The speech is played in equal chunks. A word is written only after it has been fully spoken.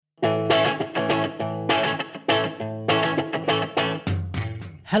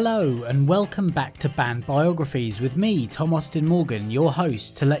Hello and welcome back to Band Biographies with me, Tom Austin Morgan, your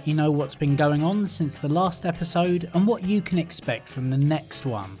host, to let you know what's been going on since the last episode and what you can expect from the next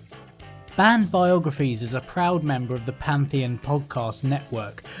one. Band Biographies is a proud member of the Pantheon podcast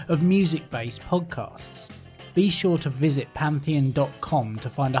network of music-based podcasts. Be sure to visit pantheon.com to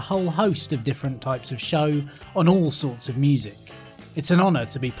find a whole host of different types of show on all sorts of music. It's an honour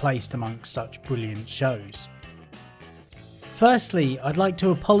to be placed amongst such brilliant shows. Firstly, I'd like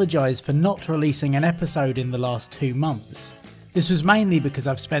to apologise for not releasing an episode in the last 2 months. This was mainly because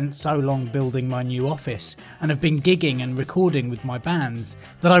I've spent so long building my new office and have been gigging and recording with my bands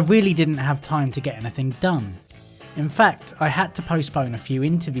that I really didn't have time to get anything done. In fact, I had to postpone a few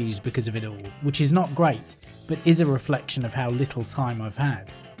interviews because of it all, which is not great, but is a reflection of how little time I've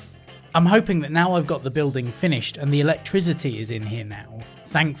had. I'm hoping that now I've got the building finished and the electricity is in here now,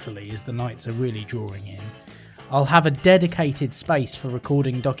 thankfully, as the nights are really drawing in, I'll have a dedicated space for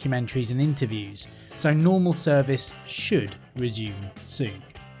recording documentaries and interviews, so normal service should resume soon.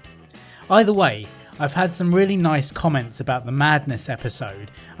 Either way, I've had some really nice comments about the Madness episode,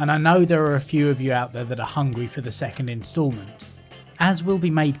 and I know there are a few of you out there that are hungry for the second instalment. As will be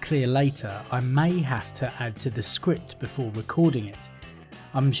made clear later, I may have to add to the script before recording it.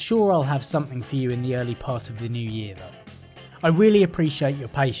 I'm sure I'll have something for you in the early part of the new year though. I really appreciate your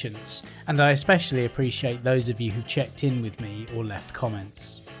patience, and I especially appreciate those of you who checked in with me or left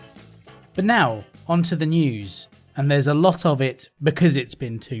comments. But now, on to the news, and there's a lot of it because it's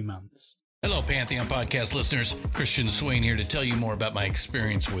been 2 months. Hello, Pantheon podcast listeners. Christian Swain here to tell you more about my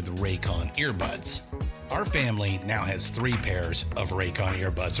experience with Raycon earbuds. Our family now has 3 pairs of Raycon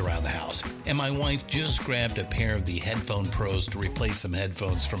earbuds around the house, and my wife just grabbed a pair of the Headphone Pros to replace some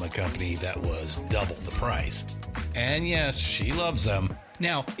headphones from a company that was double the price. And yes, she loves them.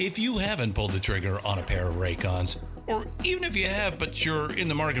 Now, if you haven't pulled the trigger on a pair of Raycons, or even if you have but you're in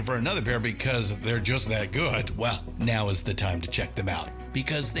the market for another pair because they're just that good, well, now is the time to check them out,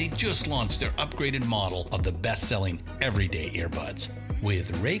 because they just launched their upgraded model of the best-selling everyday earbuds.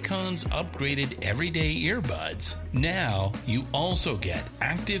 With Raycon's upgraded everyday earbuds, now you also get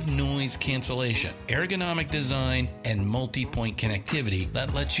active noise cancellation, ergonomic design, and multi-point connectivity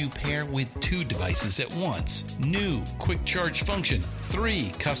that lets you pair with 2 devices at once. New quick charge function,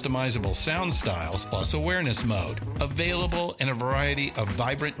 3 customizable sound styles, plus awareness mode. Available in a variety of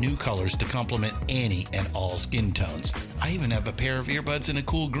vibrant new colors to complement any and all skin tones. I even have a pair of earbuds in a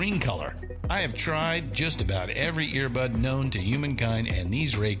cool green color. I have tried just about every earbud known to humankind, and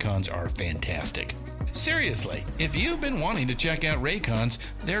these Raycons are fantastic. Seriously, if you've been wanting to check out Raycons,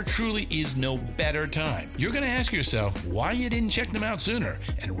 there truly is no better time. You're going to ask yourself why you didn't check them out sooner,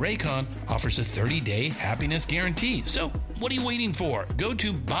 and Raycon offers a 30-day happiness guarantee. So what are you waiting for? Go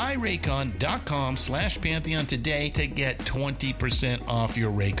to buyraycon.com/Pantheon today to get 20% off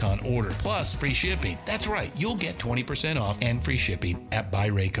your Raycon order, plus free shipping. That's right, you'll get 20% off and free shipping at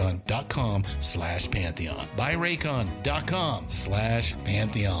buyraycon.com/Pantheon.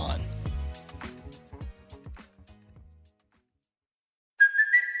 buyraycon.com/Pantheon.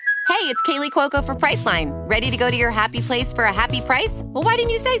 Hey, it's Kaylee Cuoco for Priceline. Ready to go to your happy place for a happy price? Well, why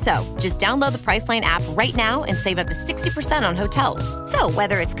didn't you say so? Just download the Priceline app right now and save up to 60% on hotels. So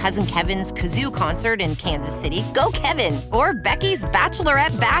whether it's Cousin Kevin's Kazoo Concert in Kansas City, go Kevin, or Becky's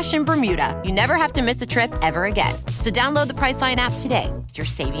Bachelorette Bash in Bermuda, you never have to miss a trip ever again. So download the Priceline app today. Your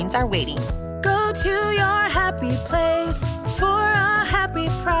savings are waiting. Go to your happy place for a happy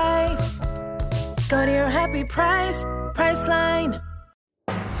price. Go to your happy price, Priceline.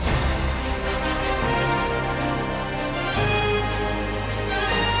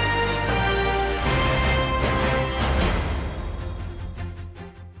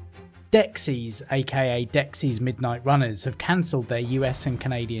 Dexys, aka Dexys Midnight Runners, have cancelled their US and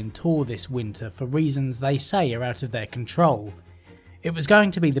Canadian tour this winter for reasons they say are out of their control. It was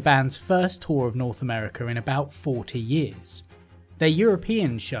going to be the band's first tour of North America in about 40 years. Their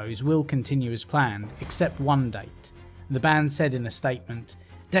European shows will continue as planned, except one date. The band said in a statement,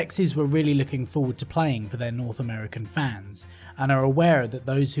 Dexys were really looking forward to playing for their North American fans, and are aware that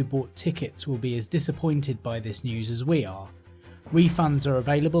those who bought tickets will be as disappointed by this news as we are. Refunds are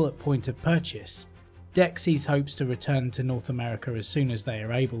available at point of purchase. Dexys hopes to return to North America as soon as they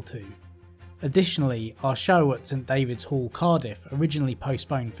are able to. Additionally, our show at St David's Hall, Cardiff, originally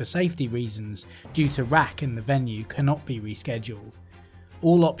postponed for safety reasons due to rack in the venue, cannot be rescheduled.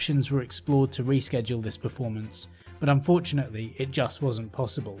 All options were explored to reschedule this performance, but unfortunately it just wasn't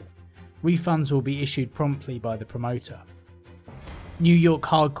possible. Refunds will be issued promptly by the promoter. New York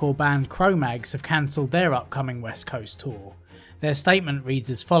hardcore band Cro-Mags have cancelled their upcoming West Coast tour. Their statement reads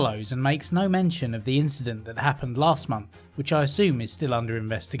as follows and makes no mention of the incident that happened last month, which I assume is still under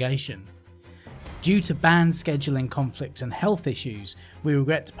investigation. Due to band scheduling conflicts and health issues, we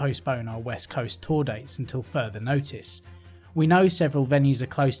regret to postpone our West Coast tour dates until further notice. We know several venues are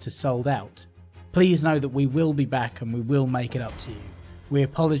close to sold out. Please know that we will be back and we will make it up to you. We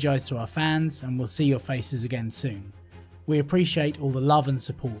apologise to our fans and we'll see your faces again soon. We appreciate all the love and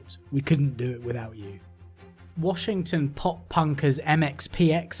support. We couldn't do it without you. Washington pop punkers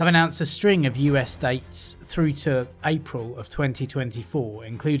MXPX have announced a string of US dates through to April of 2024,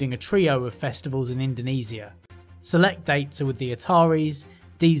 including a trio of festivals in Indonesia. Select dates are with the Ataris,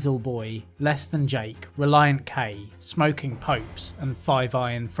 Diesel Boy, Less Than Jake, Reliant K, Smoking Popes and Five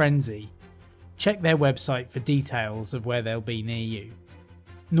Iron Frenzy. Check their website for details of where they'll be near you.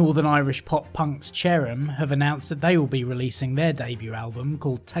 Northern Irish pop punks Cherem have announced that they will be releasing their debut album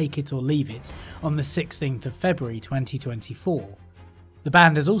called Take It or Leave It on the 16th of February 2024. The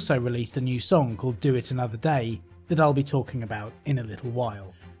band has also released a new song called Do It Another Day that I'll be talking about in a little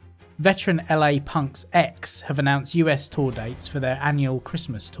while. Veteran LA punks X have announced US tour dates for their annual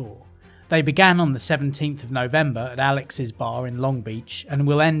Christmas tour. They began on the 17th of November at Alex's Bar in Long Beach and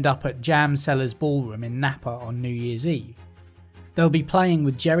will end up at Jam Cellars Ballroom in Napa on New Year's Eve. They'll be playing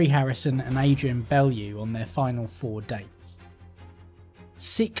with Jerry Harrison and Adrian Bellew on their final 4 dates.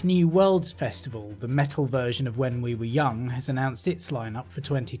 Sick New Worlds Festival, the metal version of When We Were Young, has announced its lineup for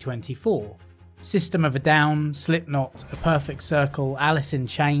 2024. System of a Down, Slipknot, A Perfect Circle, Alice in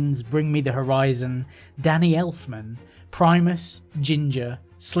Chains, Bring Me the Horizon, Danny Elfman, Primus, Ginger,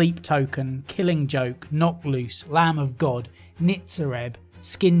 Sleep Token, Killing Joke, Knock Loose, Lamb of God, Nitzareb,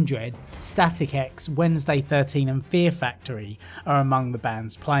 Skindred, Static X, Wednesday 13 and Fear Factory are among the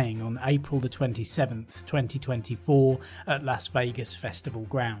bands playing on April the 27th, 2024 at Las Vegas Festival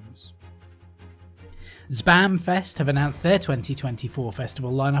Grounds. Spamfest have announced their 2024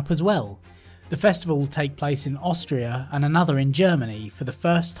 festival lineup as well. The festival will take place in Austria and another in Germany for the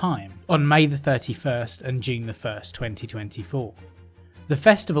first time on May the 31st and June the 1st, 2024. The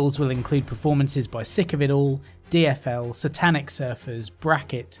festivals will include performances by Sick of It All, DFL, Satanic Surfers,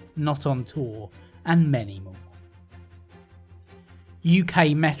 Bracket, Not on Tour, and many more.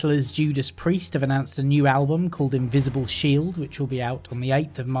 UK metalers Judas Priest have announced a new album called Invisible Shield, which will be out on the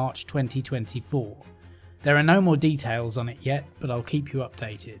 8th of March 2024. There are no more details on it yet, but I'll keep you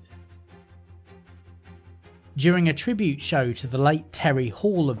updated. During a tribute show to the late Terry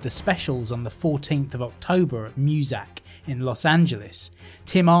Hall of The Specials on the 14th of October at Muzak in Los Angeles,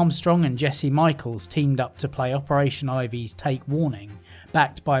 Tim Armstrong and Jesse Michaels teamed up to play Operation Ivy's Take Warning,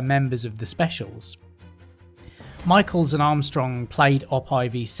 backed by members of The Specials. Michaels and Armstrong played Op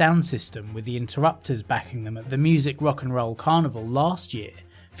Ivy's sound system with the Interrupters backing them at the Music Rock and Roll Carnival last year,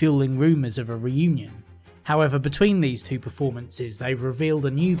 fueling rumours of a reunion. However, between these two performances, they've revealed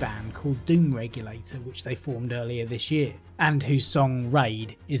a new band called Doom Regulator, which they formed earlier this year, and whose song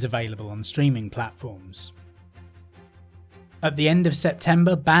Raid is available on streaming platforms. At the end of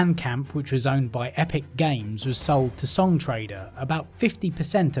September, Bandcamp, which was owned by Epic Games, was sold to Songtrader. About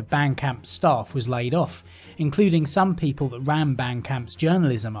 50% of Bandcamp's staff was laid off, including some people that ran Bandcamp's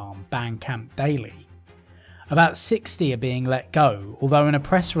journalism arm, Bandcamp Daily. About 60 are being let go, although in a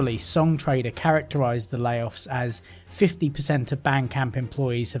press release Songtrader characterised the layoffs as 50% of Bandcamp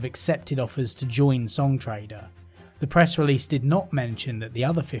employees have accepted offers to join Songtrader. The press release did not mention that the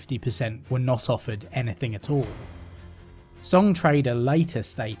other 50% were not offered anything at all. Songtrader later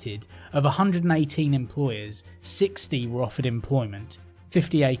stated, of 118 employers, 60 were offered employment,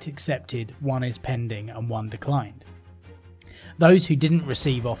 58 accepted, 1 is pending and 1 declined. Those who didn't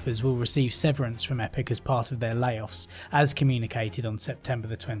receive offers will receive severance from Epic as part of their layoffs, as communicated on September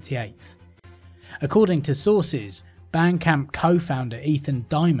the 28th. According to sources, Bandcamp co-founder Ethan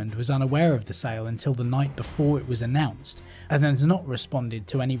Diamond was unaware of the sale until the night before it was announced, and has not responded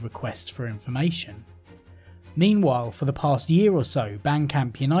to any requests for information. Meanwhile, for the past year or so,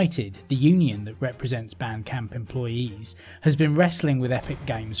 Bandcamp United, the union that represents Bandcamp employees, has been wrestling with Epic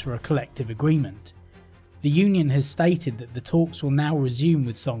Games for a collective agreement. The union has stated that the talks will now resume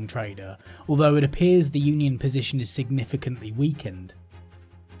with Songtrader, although it appears the union position is significantly weakened.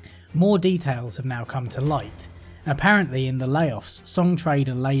 More details have now come to light. Apparently in the layoffs,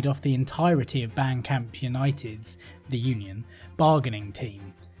 Songtrader laid off the entirety of Bandcamp United's, the union, bargaining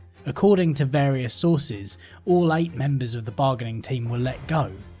team. According to various sources, all 8 members of the bargaining team were let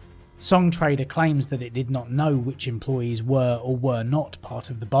go. Songtrader claims that it did not know which employees were or were not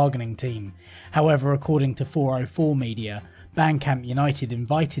part of the bargaining team. However, according to 404 Media, Bandcamp United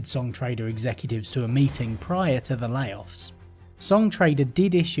invited Songtrader executives to a meeting prior to the layoffs. Songtrader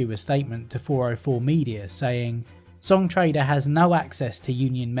did issue a statement to 404 Media saying, Songtradr has no access to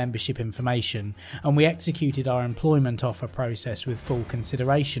union membership information, and we executed our employment offer process with full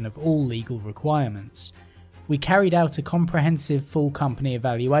consideration of all legal requirements. We carried out a comprehensive full company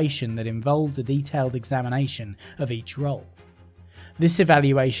evaluation that involved a detailed examination of each role. This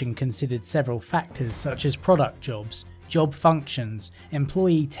evaluation considered several factors such as product jobs, job functions,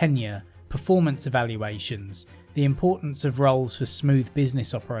 employee tenure, performance evaluations, the importance of roles for smooth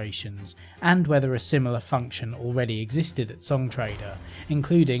business operations, and whether a similar function already existed at Songtradr,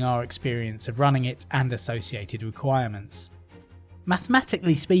 including our experience of running it and associated requirements.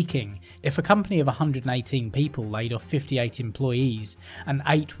 Mathematically speaking, if a company of 118 people laid off 58 employees and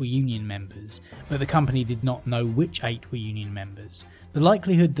 8 were union members, but the company did not know which 8 were union members, the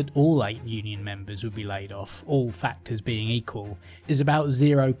likelihood that all 8 union members would be laid off, all factors being equal, is about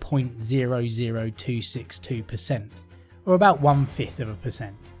 0.00262%, or about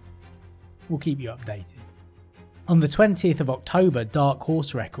 1/5%. We'll keep you updated. On the 20th of October, Dark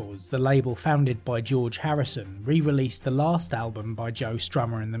Horse Records, the label founded by George Harrison, re-released the last album by Joe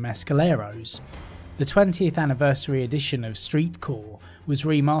Strummer and the Mescaleros. The 20th anniversary edition of Streetcore was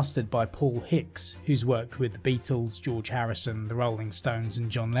remastered by Paul Hicks, who's worked with the Beatles, George Harrison, the Rolling Stones and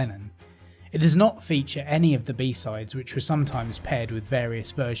John Lennon. It does not feature any of the B-sides, which were sometimes paired with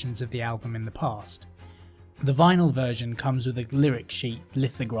various versions of the album in the past. The vinyl version comes with a lyric sheet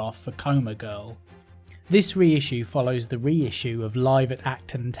lithograph for Coma Girl. This reissue follows the reissue of Live at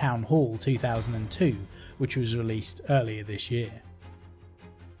Acton Town Hall 2002, which was released earlier this year.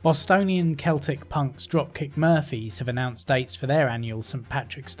 Bostonian Celtic punks Dropkick Murphys have announced dates for their annual St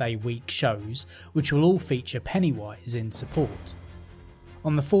Patrick's Day week shows, which will all feature Pennywise in support.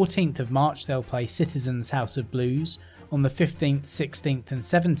 On the 14th of March they'll play Citizens House of Blues. On the 15th, 16th and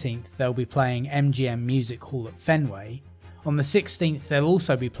 17th they'll be playing MGM Music Hall at Fenway. On the 16th they'll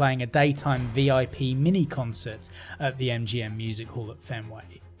also be playing a daytime VIP mini-concert at the MGM Music Hall at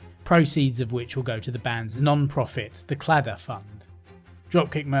Fenway, proceeds of which will go to the band's non-profit, the Cladder Fund.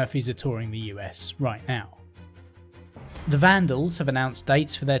 Dropkick Murphys are touring the US right now. The Vandals have announced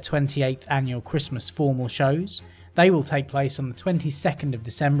dates for their 28th annual Christmas formal shows. They will take place on the 22nd of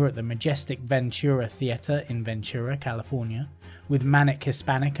December at the Majestic Ventura Theatre in Ventura, California, with Manic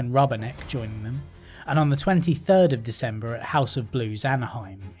Hispanic and Rubberneck joining them, and on the 23rd of December at House of Blues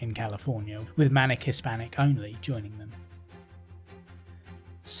Anaheim in California, with Manic Hispanic only joining them.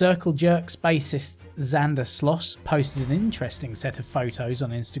 Circle Jerks bassist Xander Schloss posted an interesting set of photos on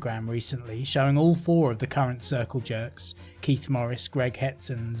Instagram recently showing all 4 of the current Circle Jerks, Keith Morris, Greg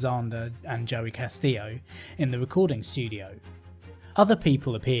Hetson, Xander and Joey Castillo, in the recording studio. Other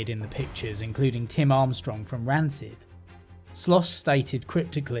people appeared in the pictures, including Tim Armstrong from Rancid. Schloss stated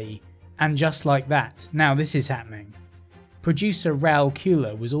cryptically, "And just like that, now this is happening." Producer Raul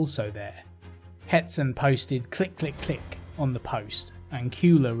Kuehler was also there. Hetson posted "click click click" on the post, and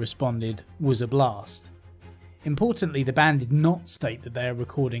Kuehler responded, "Was a blast." Importantly, the band did not state that they are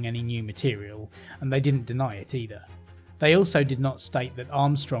recording any new material, and they didn't deny it either. They also did not state that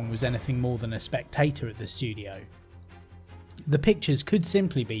Armstrong was anything more than a spectator at the studio. The pictures could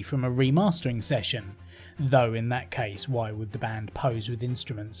simply be from a remastering session, though in that case why would the band pose with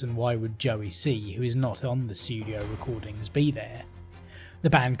instruments and why would Joey C., who is not on the studio recordings, be there? The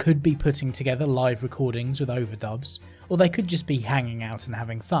band could be putting together live recordings with overdubs, or they could just be hanging out and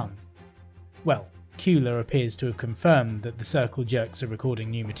having fun. Well, Kuehler appears to have confirmed that the Circle Jerks are recording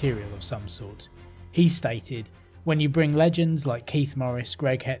new material of some sort. He stated, "When you bring legends like Keith Morris,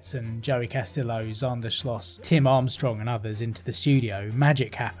 Greg Hetson, Joey Castillo, Xander Schloss, Tim Armstrong and others into the studio,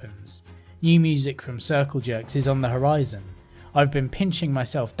 magic happens. New music from Circle Jerks is on the horizon. I've been pinching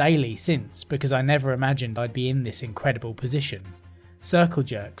myself daily since because I never imagined I'd be in this incredible position. Circle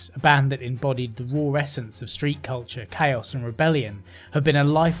Jerks, a band that embodied the raw essence of street culture, chaos and rebellion, have been a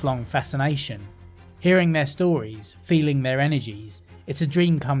lifelong fascination. Hearing their stories, feeling their energies, it's a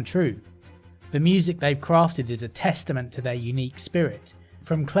dream come true. The music they've crafted is a testament to their unique spirit.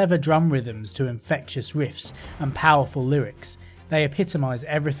 From clever drum rhythms to infectious riffs and powerful lyrics, they epitomise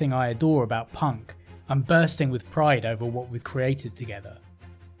everything I adore about punk. I'm bursting with pride over what we've created together."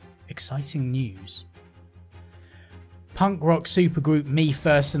 Exciting news. Punk rock supergroup Me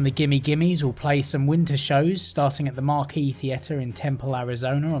First and the Gimme Gimmes will play some winter shows starting at the Marquee Theatre in Temple,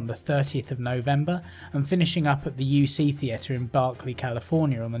 Arizona on the 30th of November and finishing up at the UC Theatre in Berkeley,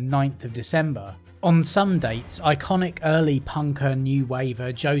 California on the 9th of December. On some dates, iconic early punker new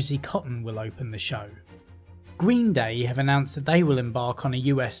waver Josie Cotton will open the show. Green Day have announced that they will embark on a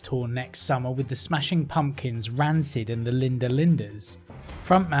US tour next summer with the Smashing Pumpkins, Rancid and the Linda Lindas.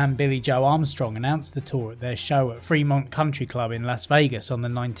 Frontman Billy Joe Armstrong announced the tour at their show at Fremont Country Club in Las Vegas on the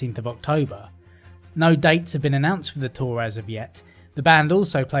 19th of October. No dates have been announced for the tour as of yet. The band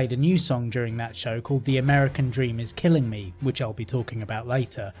also played a new song during that show called The American Dream Is Killing Me, which I'll be talking about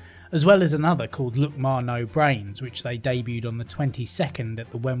later, as well as another called Look Ma No Brains, which they debuted on the 22nd at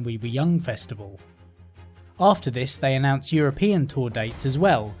the When We Were Young festival. After this, they announced European tour dates as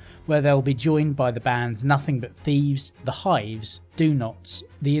well, where they'll be joined by the bands Nothing But Thieves, The Hives, Do Nots,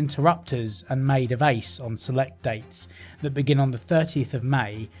 The Interrupters and Maid of Ace on select dates that begin on the 30th of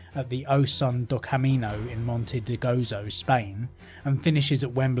May at the O Son do Camino in Monte de Gozo, Spain, and finishes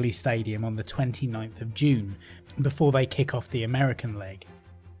at Wembley Stadium on the 29th of June, before they kick off the American leg.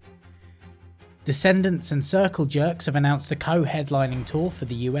 Descendants and Circle Jerks have announced a co-headlining tour for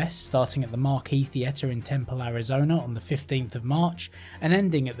the US, starting at the Marquee Theatre in Temple, Arizona on the 15th of March and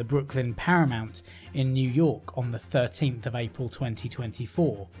ending at the Brooklyn Paramount in New York on the 13th of April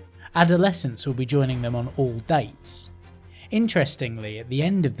 2024. Adolescents will be joining them on all dates. Interestingly, at the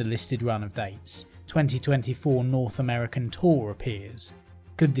end of the listed run of dates, 2024 North American Tour appears.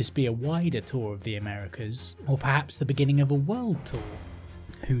 Could this be a wider tour of the Americas, or perhaps the beginning of a world tour?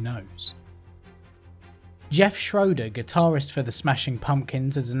 Who knows? Jeff Schroeder, guitarist for the Smashing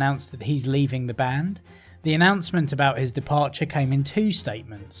Pumpkins, has announced that he's leaving the band. The announcement about his departure came in two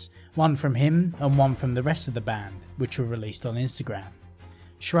statements, one from him and one from the rest of the band, which were released on Instagram.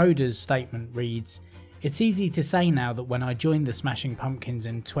 Schroeder's statement reads, "It's easy to say now that when I joined the Smashing Pumpkins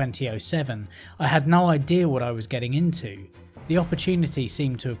in 2007, I had no idea what I was getting into. The opportunity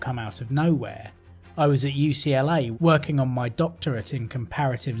seemed to have come out of nowhere. I was at UCLA working on my doctorate in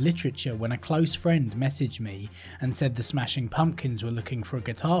comparative literature when a close friend messaged me and said the Smashing Pumpkins were looking for a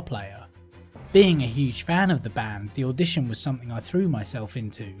guitar player. Being a huge fan of the band, the audition was something I threw myself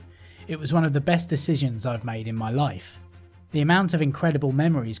into. It was one of the best decisions I've made in my life. The amount of incredible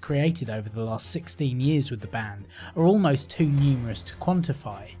memories created over the last 16 years with the band are almost too numerous to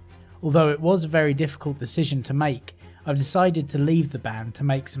quantify. Although it was a very difficult decision to make, I've decided to leave the band to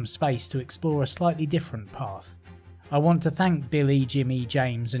make some space to explore a slightly different path. I want to thank Billy, Jimmy,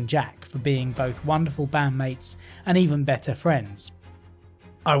 James and Jack for being both wonderful bandmates and even better friends.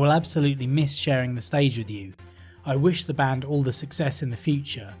 I will absolutely miss sharing the stage with you. I wish the band all the success in the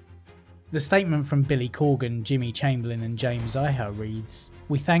future." The statement from Billy Corgan, Jimmy Chamberlin and James Iha reads,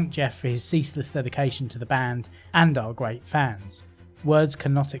 "We thank Jeff for his ceaseless dedication to the band and our great fans. Words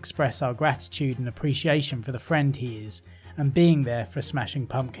cannot express our gratitude and appreciation for the friend he is, and being there for Smashing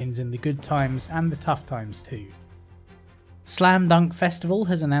Pumpkins in the good times and the tough times too." Slam Dunk Festival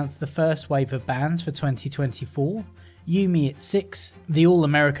has announced the first wave of bands for 2024. Yumi at 6, The All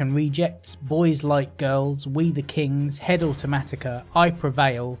American Rejects, Boys Like Girls, We the Kings, Head Automatica, I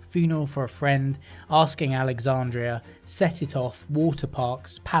Prevail, Funeral for a Friend, Asking Alexandria, Set It Off, Water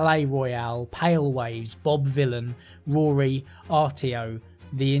Parks, Palais Royale, Pale Waves, Bob Villain, Rory, RTO,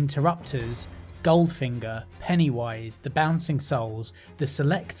 The Interrupters, Goldfinger, Pennywise, The Bouncing Souls, The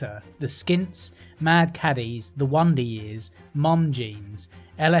Selector, The Skints, Mad Caddies, The Wonder Years, Mom Jeans,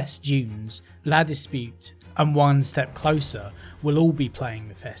 LS Dunes, La Dispute, and One Step Closer will all be playing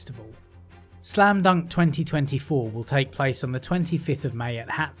the festival. Slam Dunk 2024 will take place on the 25th of May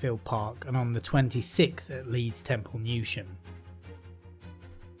at Hatfield Park and on the 26th at Leeds Temple Newsham.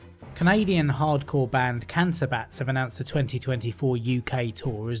 Canadian hardcore band Cancer Bats have announced the 2024 UK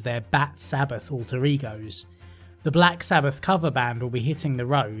tour as their Bat Sabbath alter egos. The Black Sabbath cover band will be hitting the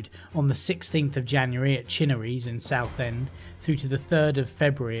road on the 16th of January at Chinnery's in Southend through to the 3rd of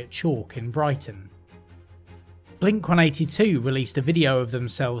February at Chalk in Brighton. Blink-182 released a video of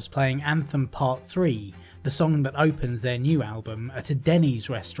themselves playing Anthem Part 3, the song that opens their new album, at a Denny's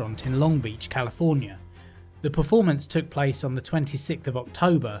restaurant in Long Beach, California. The performance took place on the 26th of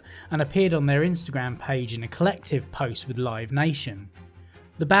October and appeared on their Instagram page in a collective post with Live Nation.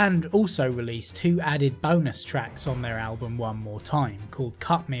 The band also released 2 added bonus tracks on their album One More Time, called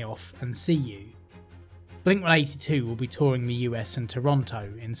Cut Me Off and See You. Blink-182 will be touring the US and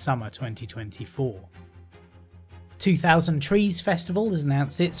Toronto in summer 2024. 2000 Trees Festival has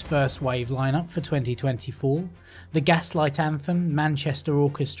announced its first wave lineup for 2024. The Gaslight Anthem, Manchester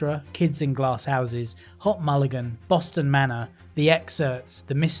Orchestra, Kids in Glass Houses, Hot Mulligan, Boston Manor, The Excerts,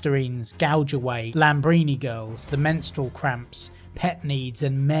 The Mysterines, Gouge Away, Lambrini Girls, The Menstrual Cramps, Pet Needs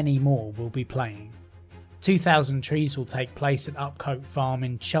and many more will be playing. 2000 Trees will take place at Upcote Farm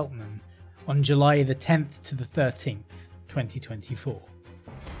in Cheltenham on July the 10th to the 13th, 2024.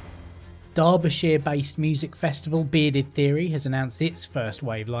 Derbyshire-based music festival Bearded Theory has announced its first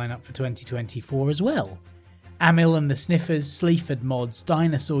wave lineup for 2024 as well. Amyl and the Sniffers, Sleaford Mods,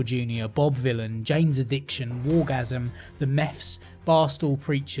 Dinosaur Jr., Bob Villain, Jane's Addiction, Wargasm, The Meths, Barstool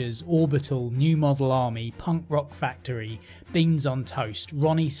Preachers, Orbital, New Model Army, Punk Rock Factory, Beans on Toast,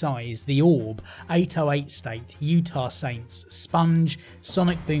 Ronnie Size, The Orb, 808 State, Utah Saints, Sponge,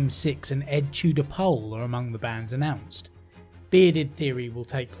 Sonic Boom 6 and Ed Tudor Pole are among the bands announced. Bearded Theory will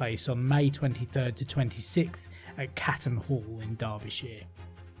take place on May 23rd to 26th at Catton Hall in Derbyshire.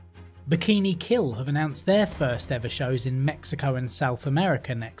 Bikini Kill have announced their first ever shows in Mexico and South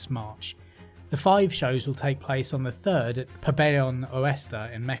America next March. The 5 shows will take place on the 3rd at Pabellon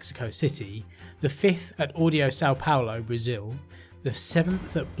Oeste in Mexico City, the 5th at Audio Sao Paulo, Brazil, the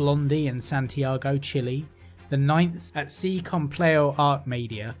 7th at Blondie in Santiago, Chile, the 9th at C Complejo Art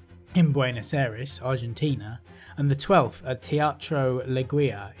Media in Buenos Aires, Argentina, and the 12th at Teatro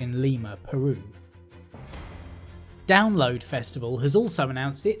Leguia in Lima, Peru. Download Festival has also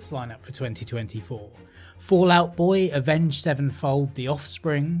announced its lineup for 2024. Fall Out Boy, Avenged Sevenfold, The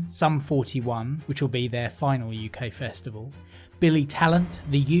Offspring, Sum 41, which will be their final UK festival, Billy Talent,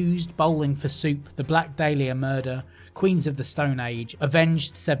 The Used, Bowling for Soup, The Black Dahlia Murder, Queens of the Stone Age,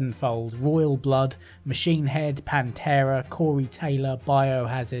 Avenged Sevenfold, Royal Blood, Machine Head, Pantera, Corey Taylor,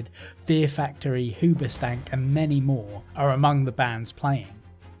 Biohazard, Fear Factory, Hoobastank and many more are among the bands playing.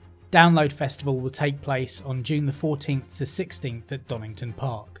 Download Festival will take place on June the 14th to 16th at Donington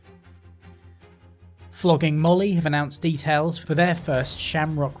Park. Flogging Molly have announced details for their first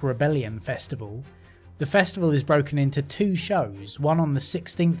Shamrock Rebellion festival. The festival is broken into 2 shows, one on the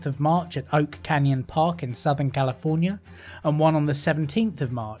 16th of March at Oak Canyon Park in Southern California, and one on the 17th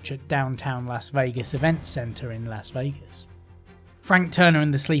of March at Downtown Las Vegas Event Center in Las Vegas. Frank Turner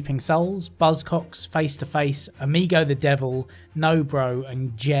and the Sleeping Souls, Buzzcocks, Face to Face, Amigo the Devil, No Bro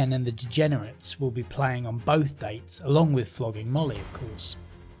and Jen and the Degenerates will be playing on both dates, along with Flogging Molly of course.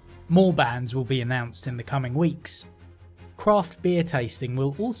 More bands will be announced in the coming weeks. Craft beer tasting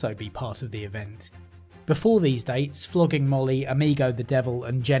will also be part of the event. Before these dates, Flogging Molly, Amigo the Devil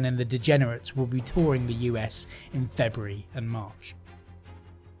and Jen and the Degenerates will be touring the US in February and March.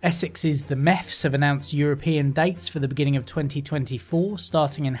 Essex's The Meths have announced European dates for the beginning of 2024,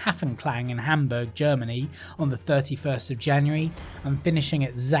 starting in Hafenklang in Hamburg, Germany on the 31st of January and finishing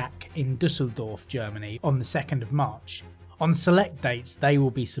at Zach in Dusseldorf, Germany on the 2nd of March. On select dates, they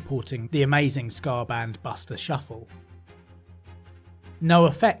will be supporting the amazing ska band Buster Shuffle.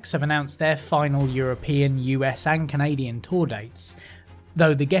 NoFX have announced their final European, US and Canadian tour dates,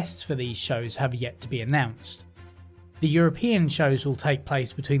 though the guests for these shows have yet to be announced. The European shows will take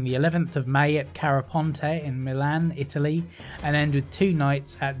place between the 11th of May at Caraponte in Milan, Italy, and end with 2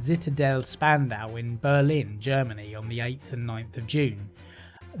 nights at Zitadelle Spandau in Berlin, Germany on the 8th and 9th of June.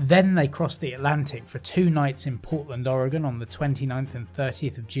 Then they cross the Atlantic for 2 nights in Portland, Oregon on the 29th and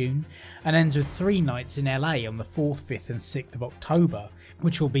 30th of June, and ends with 3 nights in LA on the 4th, 5th and 6th of October,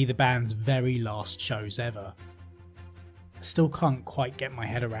 which will be the band's very last shows ever. I still can't quite get my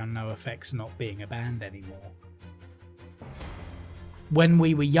head around NoFX not being a band anymore. When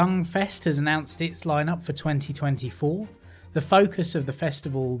We Were Young Fest has announced its lineup for 2024. The focus of the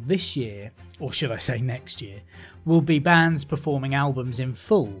festival this year, or should I say next year, will be bands performing albums in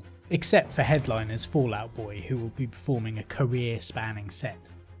full, except for headliners Fall Out Boy, who will be performing a career-spanning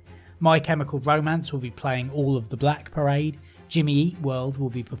set. My Chemical Romance will be playing all of the Black Parade, Jimmy Eat World will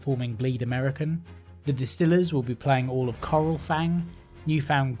be performing Bleed American, The Distillers will be playing all of Coral Fang,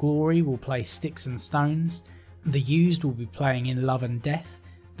 Newfound Glory will play Sticks and Stones, The Used will be playing In Love and Death,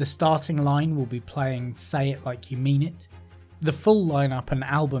 The Starting Line will be playing Say It Like You Mean It. The full lineup and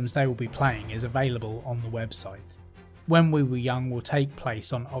albums they will be playing is available on the website. When We Were Young will take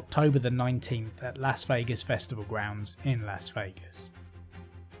place on October the 19th at Las Vegas Festival Grounds in Las Vegas.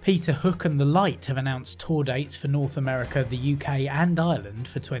 Peter Hook and The Light have announced tour dates for North America, the UK and Ireland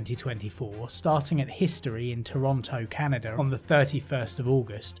for 2024, starting at History in Toronto, Canada on the 31st of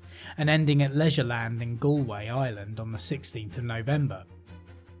August and ending at Leisureland in Galway, Ireland on the 16th of November.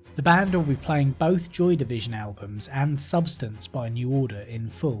 The band will be playing both Joy Division albums and Substance by New Order in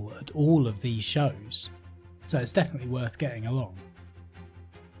full at all of these shows, so it's definitely worth getting along.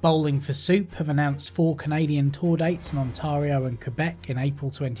 Bowling for Soup have announced 4 Canadian tour dates in Ontario and Quebec in April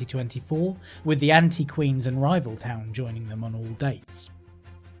 2024, with the Anti-Queens and Rivaltown joining them on all dates.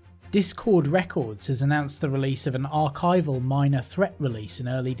 Discord Records has announced the release of an archival Minor Threat release in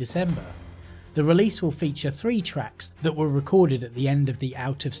early December. The release will feature 3 tracks that were recorded at the end of the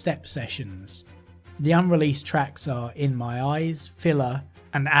Out of Step sessions. The unreleased tracks are In My Eyes, Filler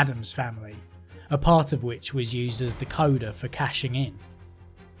and Adam's Family, a part of which was used as the coda for Cashing In.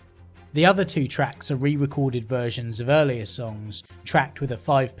 The other 2 tracks are re-recorded versions of earlier songs, tracked with a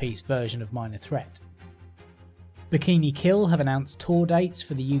 5-piece version of Minor Threat. Bikini Kill have announced tour dates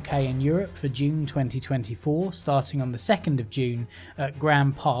for the UK and Europe for June 2024, starting on the 2nd of June at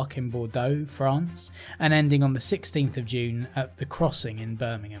Grand Park in Bordeaux, France, and ending on the 16th of June at The Crossing in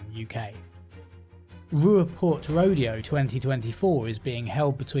Birmingham, UK. Ruhrpott Rodeo 2024 is being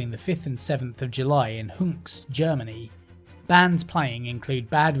held between the 5th and 7th of July in Hunks, Germany. Bands playing include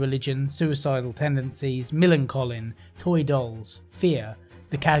Bad Religion, Suicidal Tendencies, Millencolin, Toy Dolls, Fear,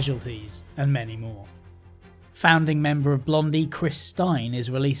 The Casualties, and many more. Founding member of Blondie, Chris Stein,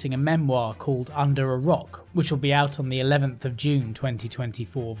 is releasing a memoir called Under a Rock, which will be out on the 11th of June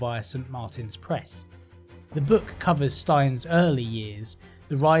 2024 via St Martin's Press. The book covers Stein's early years,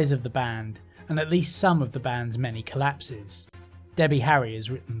 the rise of the band, and at least some of the band's many collapses. Debbie Harry has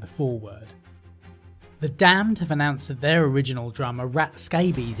written the foreword. The Damned have announced that their original drummer Rat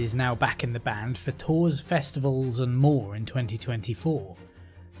Scabies is now back in the band for tours, festivals and more in 2024.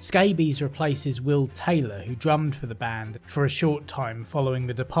 Scabies replaces Will Taylor, who drummed for the band for a short time following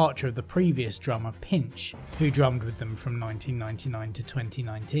the departure of the previous drummer Pinch, who drummed with them from 1999 to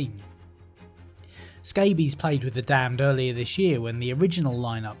 2019. Scabies played with the Damned earlier this year when the original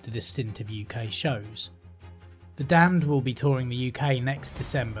lineup did a stint of UK shows. The Damned will be touring the UK next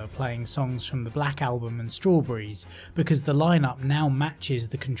December, playing songs from the Black Album and Strawberries, because the lineup now matches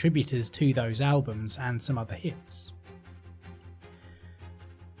the contributors to those albums and some other hits.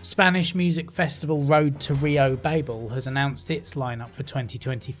 Spanish music festival Road to Rio Babel has announced its lineup for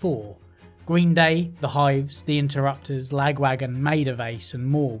 2024. Green Day, The Hives, The Interrupters, Lagwagon, Maid of Ace and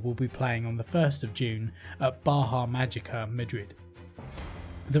more will be playing on the 1st of June at Baja Magica, Madrid.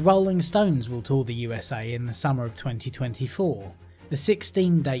 The Rolling Stones will tour the USA in the summer of 2024. The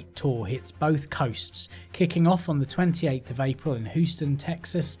 16-date tour hits both coasts, kicking off on the 28th of April in Houston,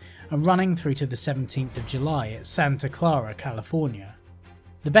 Texas, and running through to the 17th of July at Santa Clara, California.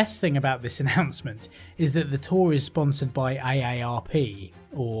 The best thing about this announcement is that the tour is sponsored by AARP,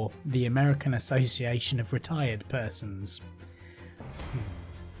 or the American Association of Retired Persons.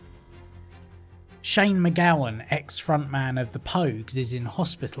 Shane MacGowan, ex-frontman of the Pogues, is in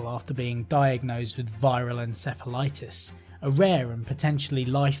hospital after being diagnosed with viral encephalitis, a rare and potentially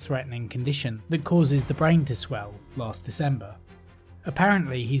life-threatening condition that causes the brain to swell, last December.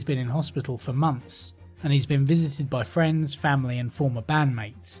 Apparently he's been in hospital for months, and he's been visited by friends, family and former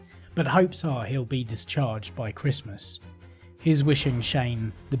bandmates, but hopes are he'll be discharged by Christmas. Here's wishing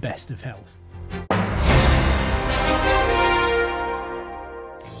Shane the best of health.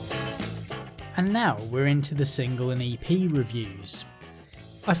 And now we're into the single and EP reviews.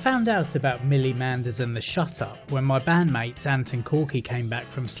 I found out about Millie Manders and the Shut Up when my bandmates Ant and Corky came back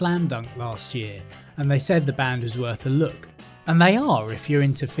from Slam Dunk last year, and they said the band was worth a look. And they are if you're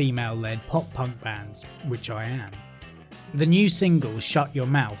into female-led pop-punk bands, which I am. The new single, Shut Your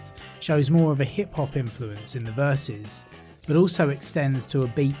Mouth, shows more of a hip-hop influence in the verses, but also extends to a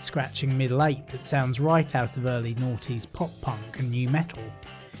beat-scratching middle eight that sounds right out of early noughties pop-punk and new metal.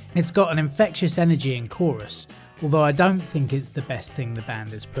 It's got an infectious energy in chorus, although I don't think it's the best thing the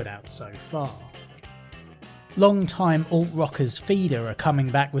band has put out so far. Long-time alt-rockers Feeder are coming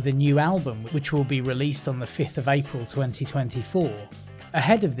back with a new album which will be released on the 5th of April 2024.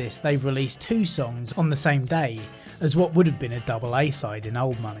 Ahead of this, they've released 2 songs on the same day as what would have been a double A-side in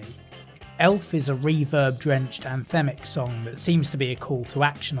old money. Elf is a reverb-drenched anthemic song that seems to be a call to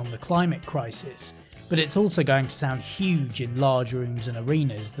action on the climate crisis, but it's also going to sound huge in large rooms and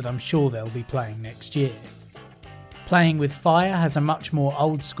arenas that I'm sure they'll be playing next year. Playing with Fire has a much more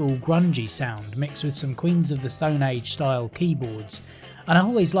old-school grungy sound mixed with some Queens of the Stone Age style keyboards, and I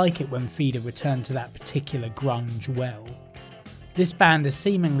always like it when Feeder return to that particular grunge well. This band has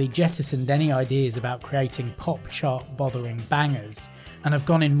seemingly jettisoned any ideas about creating pop chart bothering bangers, and have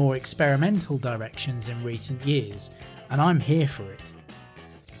gone in more experimental directions in recent years, and I'm here for it.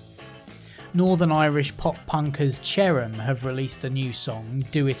 Northern Irish pop punkers Cherem have released a new song,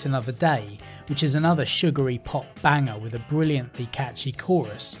 Do It Another Day, which is another sugary pop banger with a brilliantly catchy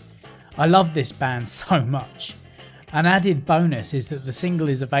chorus. I love this band so much. An added bonus is that the single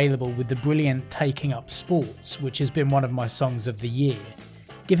is available with the brilliant Taking Up Sports, which has been one of my songs of the year.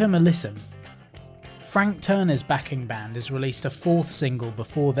 Give him a listen. Frank Turner's backing band has released a 4th single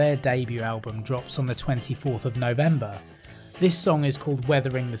before their debut album drops on the 24th of November. This song is called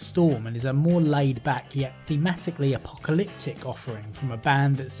Weathering the Storm and is a more laid-back yet thematically apocalyptic offering from a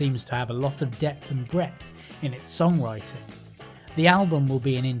band that seems to have a lot of depth and breadth in its songwriting. The album will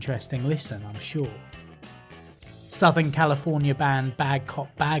be an interesting listen, I'm sure. Southern California band Bad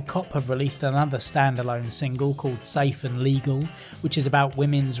Cop have released another standalone single called Safe and Legal, which is about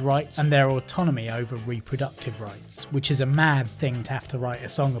women's rights and their autonomy over reproductive rights, which is a mad thing to have to write a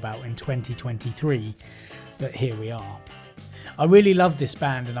song about in 2023. but here we are. I really love this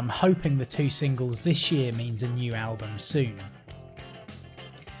band and I'm hoping the 2 singles this year means a new album soon.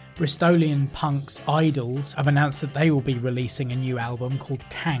 Bristolian punks Idols have announced that they will be releasing a new album called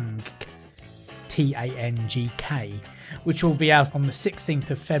Tangk, Tangk, which will be out on the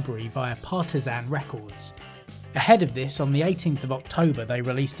 16th of February via Partisan Records. Ahead of this, on the 18th of October, they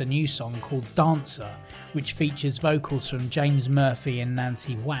released a new song called Dancer, which features vocals from James Murphy and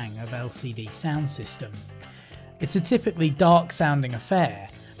Nancy Wang of LCD Soundsystem. It's a typically dark-sounding affair,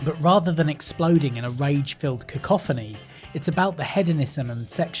 but rather than exploding in a rage-filled cacophony, it's about the hedonism and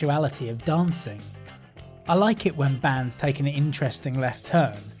sexuality of dancing. I like it when bands take an interesting left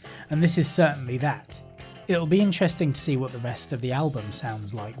turn, and this is certainly that. It'll be interesting to see what the rest of the album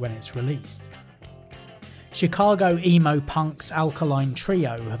sounds like when it's released. Chicago emo punks Alkaline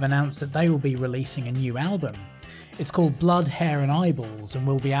Trio have announced that they will be releasing a new album. It's called Blood, Hair and Eyeballs and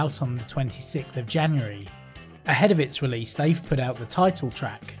will be out on the 26th of January. Ahead of its release, they've put out the title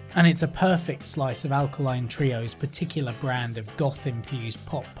track, and it's a perfect slice of Alkaline Trio's particular brand of goth-infused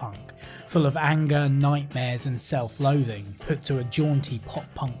pop-punk, full of anger, nightmares and self-loathing, put to a jaunty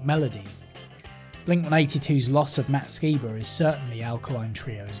pop-punk melody. Blink-182's loss of Matt Skiba is certainly Alkaline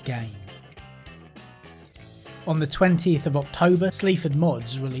Trio's gain. On the 20th of October, Sleaford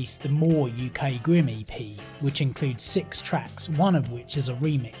Mods released the More UK Grim EP, which includes 6 tracks, one of which is a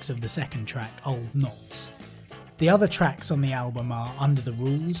remix of the second track, Old Knots. The other tracks on the album are Under the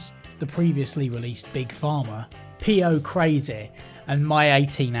Rules, the previously released Big Pharma, P.O. Crazy, and My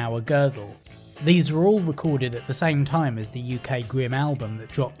 18-Hour Girdle. These were all recorded at the same time as the UK Grim album that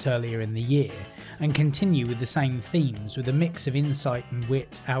dropped earlier in the year, and continue with the same themes with a mix of insight and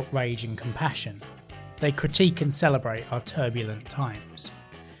wit, outrage and compassion. They critique and celebrate our turbulent times.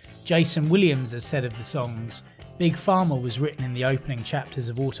 Jason Williams has said of the songs, Big Pharma was written in the opening chapters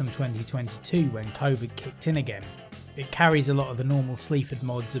of autumn 2022 when COVID kicked in again. It carries a lot of the normal Sleaford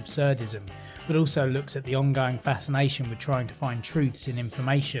Mods absurdism, but also looks at the ongoing fascination with trying to find truths in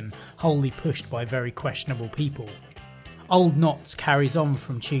information wholly pushed by very questionable people. Old Knots carries on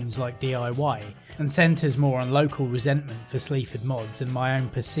from tunes like DIY, and centres more on local resentment for Sleaford Mods and my own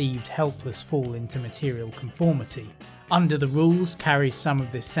perceived helpless fall into material conformity. Under the Rules carries some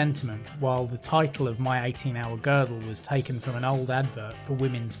of this sentiment, while the title of My 18-Hour Girdle was taken from an old advert for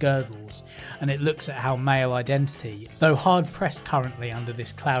women's girdles, and it looks at how male identity, though hard-pressed currently under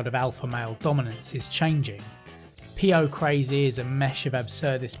this cloud of alpha male dominance, is changing. P.O. Crazy is a mesh of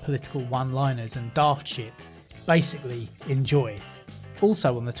absurdist political one-liners and daft shit. Basically, enjoy.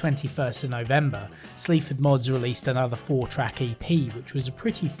 Also on the 21st of November, Sleaford Mods released another 4-track EP, which was a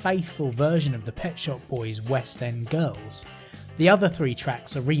pretty faithful version of the Pet Shop Boys' West End Girls. The other 3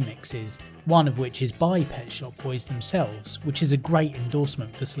 tracks are remixes, one of which is by Pet Shop Boys themselves, which is a great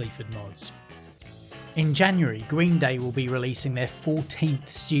endorsement for Sleaford Mods. In January, Green Day will be releasing their 14th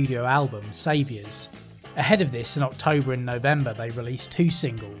studio album, Saviours. Ahead of this, in October and November, they released 2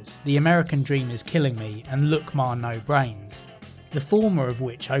 singles, The American Dream Is Killing Me and Look Ma No Brains. The former of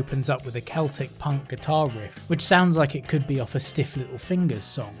which opens up with a Celtic punk guitar riff, which sounds like it could be off a Stiff Little Fingers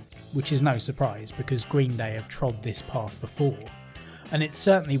song, which is no surprise because Green Day have trod this path before. And it's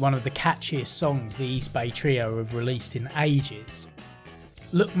certainly one of the catchiest songs the East Bay Trio have released in ages.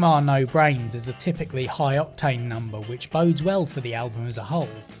 Look Ma No Brains is a typically high-octane number which bodes well for the album as a whole.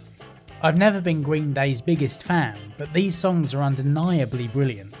 I've never been Green Day's biggest fan, but these songs are undeniably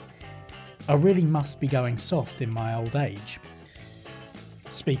brilliant. I really must be going soft in my old age.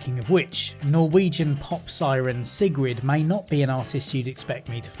 Speaking of which, Norwegian pop siren Sigrid may not be an artist you'd expect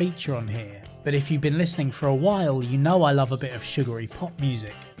me to feature on here, but if you've been listening for a while, you know I love a bit of sugary pop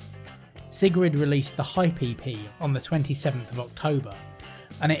music. Sigrid released the Hype EP on the 27th of October,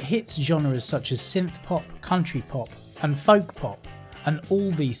 and it hits genres such as synth pop, country pop, and folk pop, and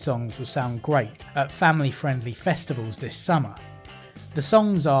all these songs will sound great at family-friendly festivals this summer. The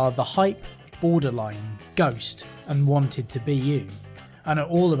songs are The Hype, Borderline, Ghost, and Wanted to Be You, and are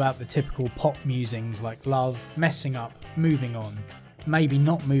all about the typical pop musings like love, messing up, moving on, maybe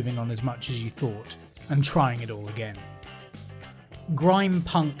not moving on as much as you thought, and trying it all again. Grime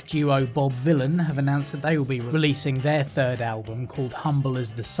punk duo Bob Villain have announced that they will be releasing their 3rd album called Humble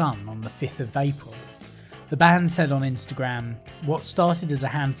as the Sun on the 5th of April. The band said on Instagram, "What started as a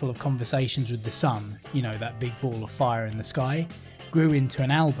handful of conversations with the sun, you know, that big ball of fire in the sky, grew into an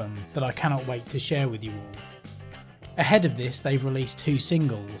album that I cannot wait to share with you all." Ahead of this, they've released 2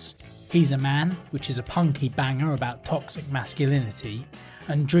 singles, He's a Man, which is a punky banger about toxic masculinity,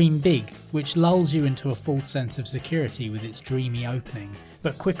 and Dream Big, which lulls you into a false sense of security with its dreamy opening,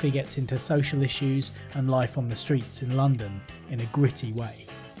 but quickly gets into social issues and life on the streets in London in a gritty way.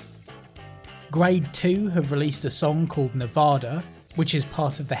 Grade 2 have released a song called Nevada, which is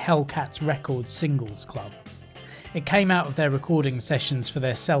part of the Hellcats Records Singles Club. It came out of their recording sessions for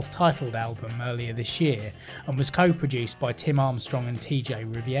their self-titled album earlier this year and was co-produced by Tim Armstrong and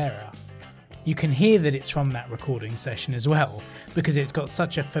TJ Riviera. You can hear that it's from that recording session as well, because it's got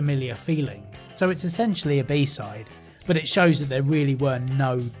such a familiar feeling, so it's essentially a B-side, but it shows that there really were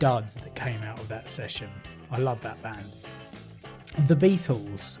no duds that came out of that session. I love that band. The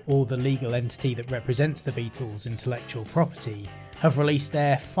Beatles, or the legal entity that represents the Beatles' intellectual property, have released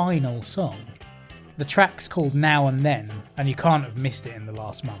their final song. The track's called Now and Then, and you can't have missed it in the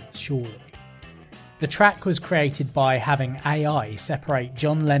last month, surely. The track was created by having AI separate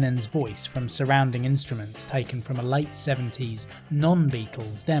John Lennon's voice from surrounding instruments taken from a late 70s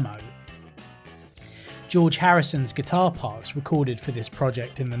non-Beatles demo. George Harrison's guitar parts recorded for this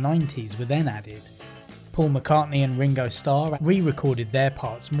project in the 90s were then added. Paul McCartney and Ringo Starr re-recorded their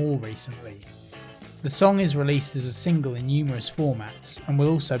parts more recently. The song is released as a single in numerous formats and will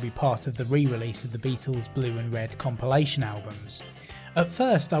also be part of the re-release of the Beatles' Blue and Red compilation albums. At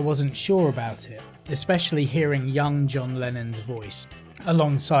first I wasn't sure about it, especially hearing young John Lennon's voice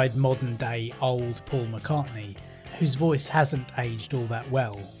alongside modern day old Paul McCartney, whose voice hasn't aged all that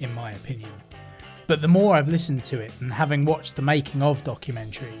well, in my opinion. But the more I've listened to it and having watched the making of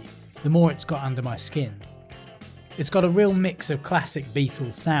documentary, the more it's got under my skin. It's got a real mix of classic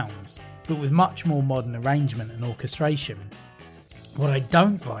Beatles sounds, but with much more modern arrangement and orchestration. What I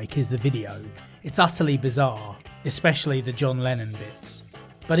don't like is the video. It's utterly bizarre, especially the John Lennon bits.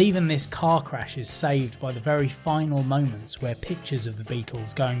 But even this car crash is saved by the very final moments where pictures of the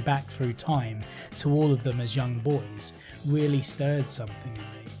Beatles going back through time to all of them as young boys really stirred something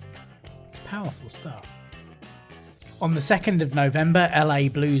in me. It's powerful stuff. On the 2nd of November, LA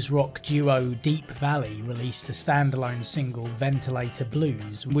blues rock duo Deep Valley released a standalone single, Ventilator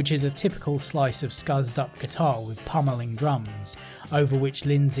Blues, which is a typical slice of scuzzed up guitar with pummeling drums, over which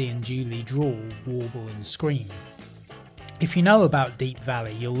Lindsay and Julie drawl, warble and scream. If you know about Deep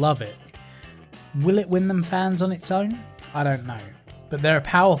Valley, you'll love it. Will it win them fans on its own? I don't know. But they're a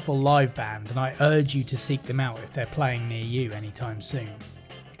powerful live band and I urge you to seek them out if they're playing near you anytime soon.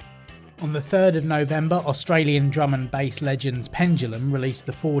 On the 3rd of November, Australian drum and bass legends Pendulum released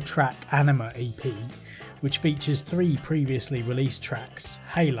the 4-track Anima EP, which features 3 previously released tracks: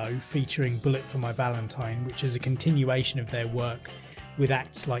 Halo, featuring Bullet for My Valentine, which is a continuation of their work with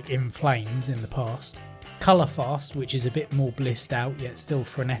acts like In Flames in the past, Colour Fast, which is a bit more blissed out yet still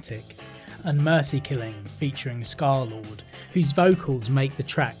frenetic, and Mercy Killing, featuring Scarlord, whose vocals make the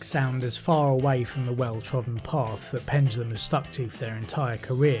track sound as far away from the well-trodden path that Pendulum have stuck to for their entire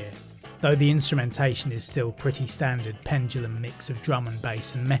career, though the instrumentation is still pretty standard Pendulum mix of drum and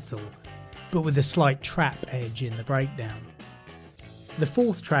bass and metal, but with a slight trap edge in the breakdown. The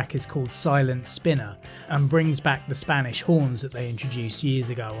 4th track is called Silent Spinner and brings back the Spanish horns that they introduced years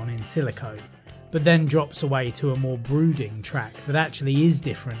ago on In Silico, but then drops away to a more brooding track that actually is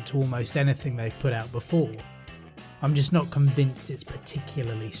different to almost anything they've put out before. I'm just not convinced it's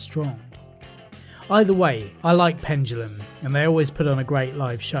particularly strong. Either way, I like Pendulum and they always put on a great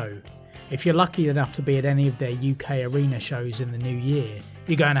live show. If you're lucky enough to be at any of their UK arena shows in the new year,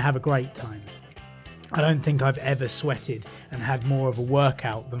 you're going to have a great time. I don't think I've ever sweated and had more of a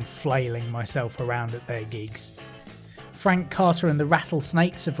workout than flailing myself around at their gigs. Frank Carter and the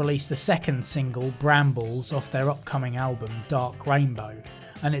Rattlesnakes have released the 2nd single, Brambles, off their upcoming album Dark Rainbow,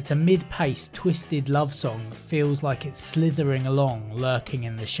 and it's a mid-paced, twisted love song that feels like it's slithering along, lurking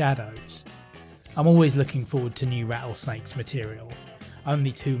in the shadows. I'm always looking forward to new Rattlesnakes material.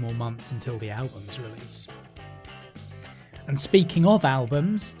 Only 2 more months until the album's release. And speaking of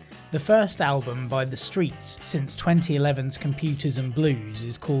albums, the first album by The Streets since 2011's Computers and Blues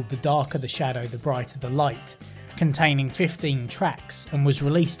is called The Darker the Shadow, the Brighter the Light, containing 15 tracks, and was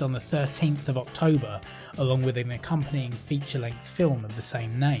released on the 13th of October along with an accompanying feature-length film of the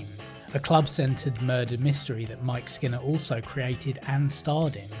same name, a club-centred murder mystery that Mike Skinner also created and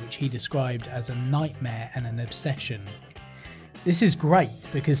starred in, which he described as a nightmare and an obsession. This is great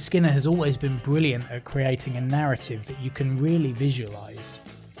because Skinner has always been brilliant at creating a narrative that you can really visualise.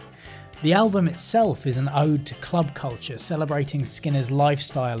 The album itself is an ode to club culture, celebrating Skinner's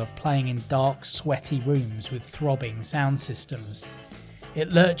lifestyle of playing in dark, sweaty rooms with throbbing sound systems.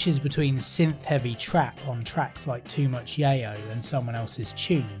 It lurches between synth-heavy trap on tracks like Too Much Yayo and Someone Else's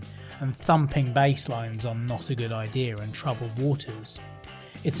Tune, and thumping bass lines on Not a Good Idea and Troubled Waters.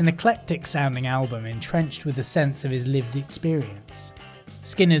 It's an eclectic sounding album entrenched with a sense of his lived experience.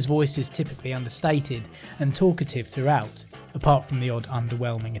 Skinner's voice is typically understated and talkative throughout, apart from the odd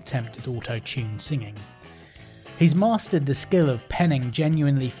underwhelming attempt at auto-tune singing. He's mastered the skill of penning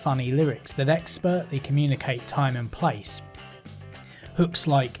genuinely funny lyrics that expertly communicate time and place. Hooks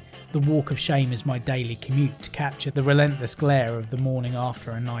like "The walk of shame is my daily commute" to capture the relentless glare of the morning after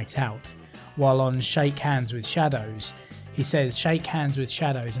a night out, while on "Shake Hands with Shadows," he says, "Shake hands with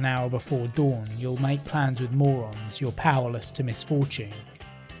shadows an hour before dawn, you'll make plans with morons, you're powerless to misfortune,"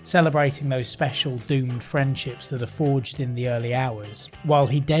 celebrating those special doomed friendships that are forged in the early hours, while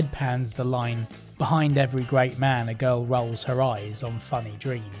he deadpans the line, "Behind every great man a girl rolls her eyes" on Funny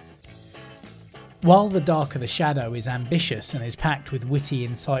Dream. While The Darker the Shadow is ambitious and is packed with witty,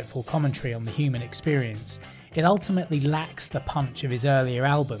 insightful commentary on the human experience, it ultimately lacks the punch of his earlier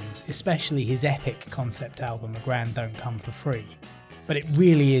albums, especially his epic concept album A Grand Don't Come for Free. But it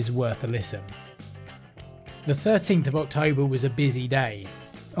really is worth a listen. The 13th of October was a busy day.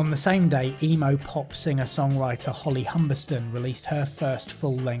 On the same day, emo pop singer-songwriter Holly Humberstone released her first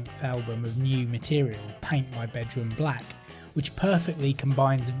full-length album of new material, Paint My Bedroom Black, which perfectly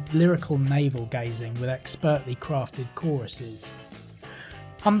combines lyrical navel-gazing with expertly crafted choruses.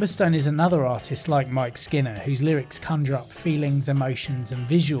 Humberstone is another artist like Mike Skinner, whose lyrics conjure up feelings, emotions and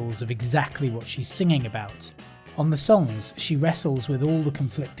visuals of exactly what she's singing about. On the songs, she wrestles with all the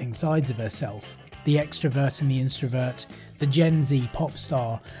conflicting sides of herself, the extrovert and the introvert, the Gen Z pop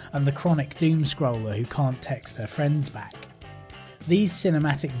star, and the chronic doom-scroller who can't text her friends back. These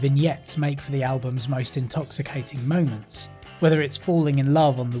cinematic vignettes make for the album's most intoxicating moments, whether it's falling in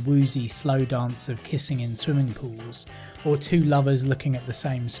love on the woozy slow dance of Kissing in Swimming Pools, or two lovers looking at the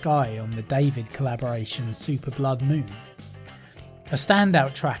same sky on the David collaboration Super Blood Moon. A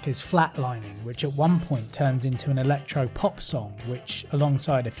standout track is Flatlining, which at one point turns into an electro-pop song which,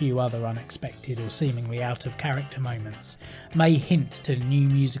 alongside a few other unexpected or seemingly out-of-character moments, may hint to new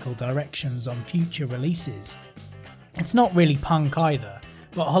musical directions on future releases. It's not really punk either,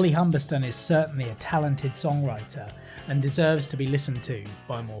 but Holly Humberstone is certainly a talented songwriter and deserves to be listened to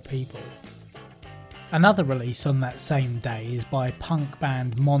by more people. Another release on that same day is by punk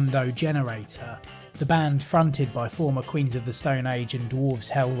band Mondo Generator, the band fronted by former Queens of the Stone Age and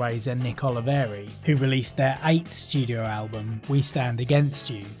Dwarves Hellraiser Nick Oliveri, who released their 8th studio album, We Stand Against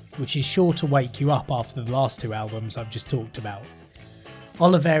You, which is sure to wake you up after the last two albums I've just talked about.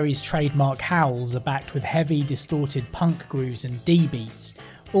 Oliveri's trademark howls are backed with heavy, distorted punk grooves and D-beats,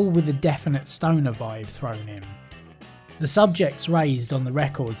 all with a definite stoner vibe thrown in. The subjects raised on the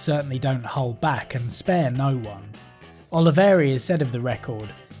record certainly don't hold back and spare no one. Oliveri has said of the record,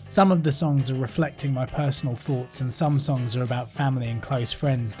 "Some of the songs are reflecting my personal thoughts and some songs are about family and close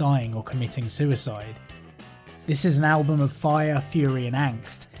friends dying or committing suicide. This is an album of fire, fury and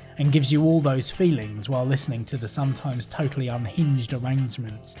angst, and gives you all those feelings while listening to the sometimes totally unhinged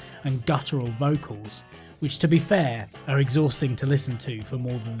arrangements and guttural vocals, which to be fair are exhausting to listen to for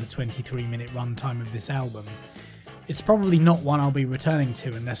more than the 23-minute runtime of this album. It's probably not one I'll be returning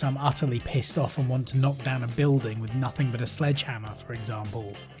to unless I'm utterly pissed off and want to knock down a building with nothing but a sledgehammer, for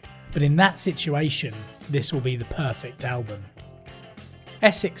example. But in that situation, this will be the perfect album."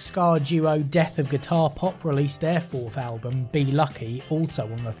 Essex ska duo Death of Guitar Pop released their 4th album, Be Lucky, also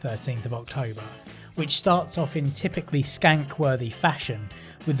on the 13th of October, which starts off in typically skank-worthy fashion,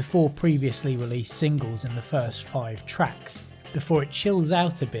 with the 4 previously released singles in the first 5 tracks, before it chills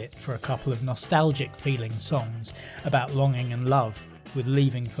out a bit for a couple of nostalgic-feeling songs about longing and love, with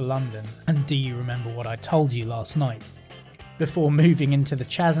Leaving for London and Do You Remember What I Told You Last Night, before moving into the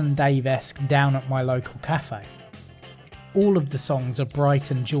Chaz and Dave-esque Down at My Local Cafe. All of the songs are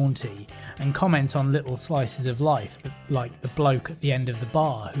bright and jaunty and comment on little slices of life, like the bloke at the end of the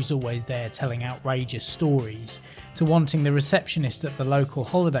bar who's always there telling outrageous stories, to wanting the receptionist at the local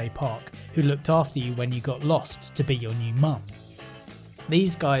holiday park who looked after you when you got lost to be your new mum.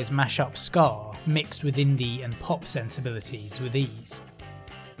 These guys mash up ska, mixed with indie and pop sensibilities with ease.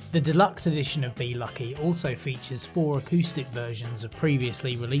 The deluxe edition of Be Lucky also features 4 acoustic versions of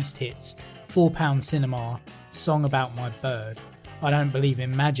previously released hits, £4 Cinema, Song About My Bird, I Don't Believe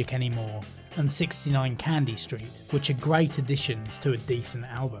in Magic Anymore, and 69 Candy Street, which are great additions to a decent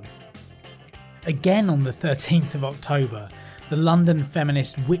album. Again on the 13th of October, the London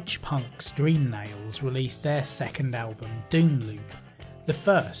feminist witch punks Dream Nails released their 2nd album, Doom Loop, the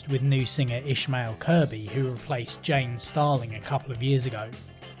first with new singer Ishmael Kirby, who replaced Jane Starling a couple of years ago.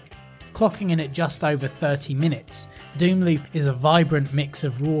 Clocking in at just over 30 minutes, Doom Loop is a vibrant mix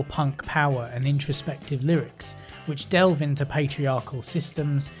of raw punk power and introspective lyrics, which delve into patriarchal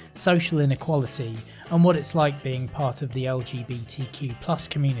systems, social inequality, and what it's like being part of the LGBTQ+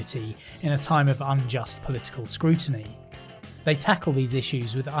 community in a time of unjust political scrutiny. They tackle these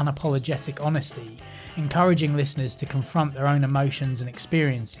issues with unapologetic honesty, encouraging listeners to confront their own emotions and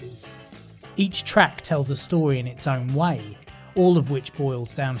experiences. Each track tells a story in its own way, all of which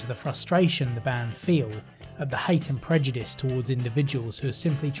boils down to the frustration the band feel at the hate and prejudice towards individuals who are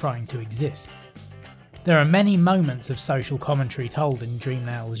simply trying to exist. There are many moments of social commentary told in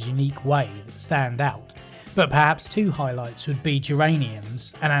Dreamnail's unique way that stand out, but perhaps two highlights would be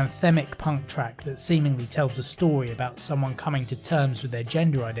Geraniums, an anthemic punk track that seemingly tells a story about someone coming to terms with their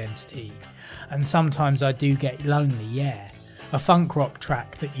gender identity, and Sometimes I Do Get Lonely, Yeah, a funk rock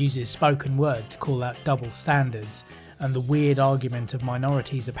track that uses spoken word to call out double standards and the weird argument of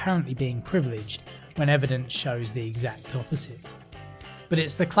minorities apparently being privileged when evidence shows the exact opposite. But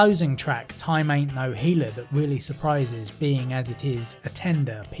it's the closing track, Time Ain't No Healer, that really surprises, being as it is a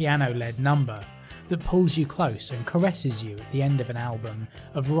tender, piano-led number that pulls you close and caresses you at the end of an album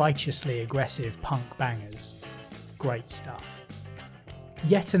of righteously aggressive punk bangers. Great stuff.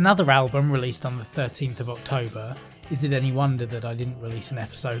 Yet another album released on the 13th of October, is it any wonder that I didn't release an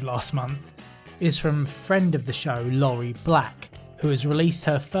episode last month, is from friend of the show Laurie Black, who has released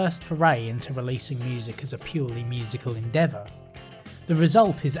her first foray into releasing music as a purely musical endeavour. The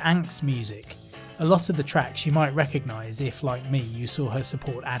result is Angst music. A lot of the tracks you might recognise if, like me, you saw her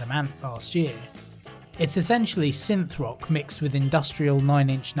support Adam Ant last year. It's essentially synth rock mixed with industrial Nine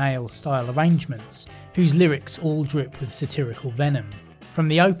Inch Nails style arrangements, whose lyrics all drip with satirical venom. From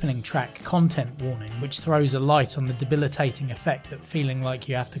the opening track, Content Warning, which throws a light on the debilitating effect that feeling like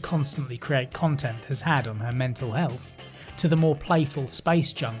you have to constantly create content has had on her mental health, to the more playful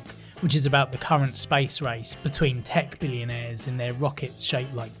Space Junk, which is about the current space race between tech billionaires in their rockets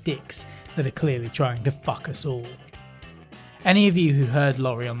shaped like dicks that are clearly trying to fuck us all. Any of you who heard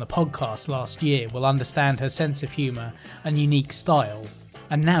Laurie on the podcast last year will understand her sense of humour and unique style,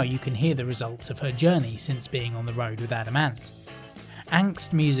 and now you can hear the results of her journey since being on the road with Adam Ant.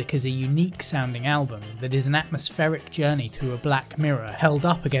 Angst Music is a unique sounding album that is an atmospheric journey through a black mirror held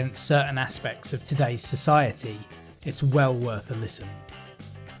up against certain aspects of today's society. It's well worth a listen.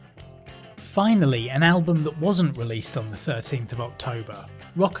 Finally, an album that wasn't released on the 13th of October.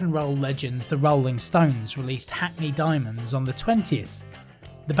 Rock and roll legends the Rolling Stones released Hackney Diamonds on the 20th.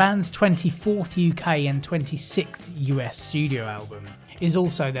 The band's 24th UK and 26th US studio album is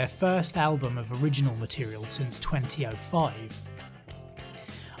also their first album of original material since 2005.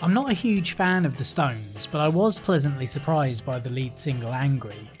 I'm not a huge fan of the Stones, but I was pleasantly surprised by the lead single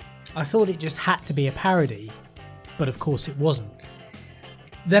Angry. I thought it just had to be a parody, but of course it wasn't.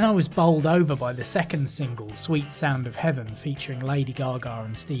 Then I was bowled over by the second single, Sweet Sound of Heaven, featuring Lady Gaga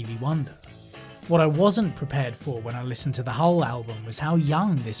and Stevie Wonder. What I wasn't prepared for when I listened to the whole album was how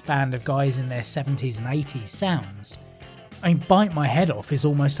young this band of guys in their 70s and 80s sounds. I mean, Bite My Head Off is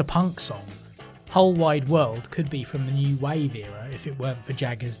almost a punk song. Whole Wide World could be from the new wave era if it weren't for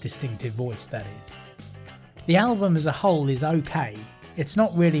Jagger's distinctive voice, that is. The album as a whole is okay. It's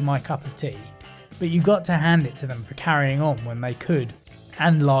not really my cup of tea, but you got to hand it to them for carrying on when they could,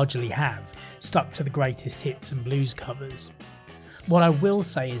 and largely have, stuck to the greatest hits and blues covers. What I will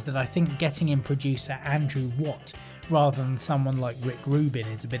say is that I think getting in producer Andrew Watt rather than someone like Rick Rubin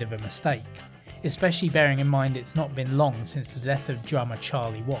is a bit of a mistake, especially bearing in mind it's not been long since the death of drummer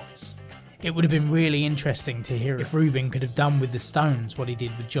Charlie Watts. It would have been really interesting to hear if Rubin could have done with the Stones what he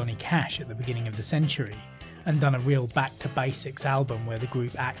did with Johnny Cash at the beginning of the century, and done a real back-to-basics album where the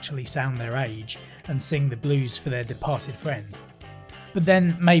group actually sound their age and sing the blues for their departed friend. But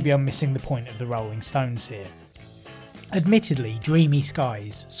then maybe I'm missing the point of the Rolling Stones here. Admittedly, Dreamy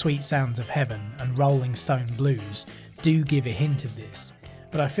Skies, Sweet Sounds of Heaven and Rolling Stone Blues do give a hint of this,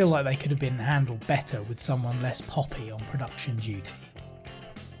 but I feel like they could have been handled better with someone less poppy on production duty.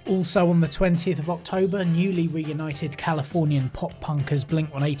 Also on the 20th of October, newly reunited Californian pop punkers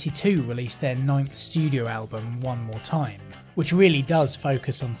Blink-182 released their 9th studio album, One More Time, which really does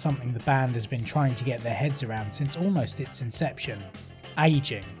focus on something the band has been trying to get their heads around since almost its inception: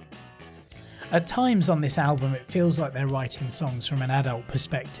 aging. At times on this album it feels like they're writing songs from an adult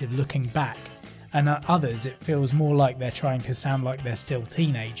perspective looking back, and at others it feels more like they're trying to sound like they're still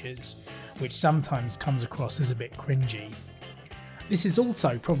teenagers, which sometimes comes across as a bit cringy. This is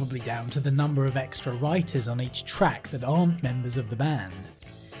also probably down to the number of extra writers on each track that aren't members of the band.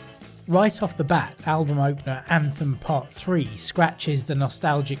 Right off the bat, album opener Anthem Part 3 scratches the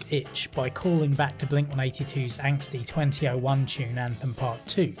nostalgic itch by calling back to Blink-182's angsty 2001 tune Anthem Part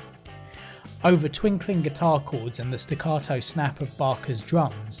 2. Over twinkling guitar chords and the staccato snap of Barker's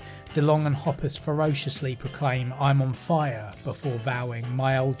drums, DeLonge and Hoppus ferociously proclaim "I'm on fire" before vowing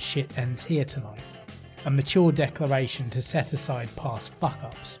 "my old shit ends here tonight." A mature declaration to set aside past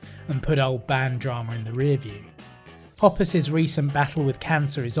fuck-ups and put old band drama in the rear view. Hoppus's recent battle with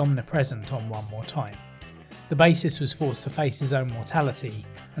cancer is omnipresent on One More Time. The bassist was forced to face his own mortality,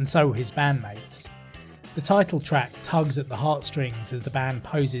 and so were his bandmates. The title track tugs at the heartstrings as the band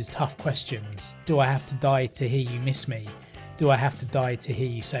poses tough questions. Do I have to die to hear you miss me? Do I have to die to hear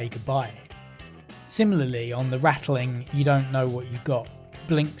you say goodbye? Similarly, on the rattling You Don't Know What You Got,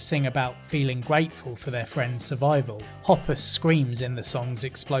 Blink sing about feeling grateful for their friend's survival. Hoppus screams in the song's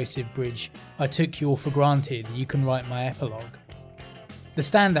explosive bridge, I took you all for granted, you can write my epilogue. The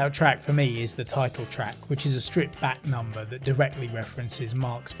standout track for me is the title track, which is a stripped back number that directly references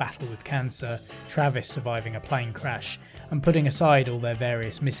Mark's battle with cancer, Travis surviving a plane crash, and putting aside all their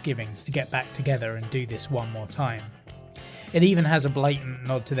various misgivings to get back together and do this one more time. It even has a blatant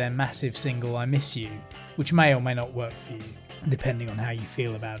nod to their massive single I Miss You, which may or may not work for you, depending on how you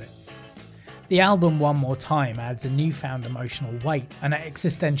feel about it. The album One More Time adds a newfound emotional weight and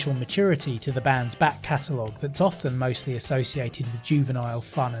existential maturity to the band's back catalogue that's often mostly associated with juvenile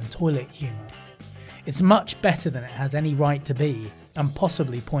fun and toilet humour. It's much better than it has any right to be, and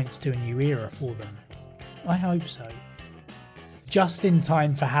possibly points to a new era for them. I hope so. Just in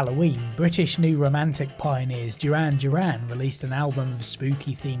time for Halloween, British New Romantic pioneers Duran Duran released an album of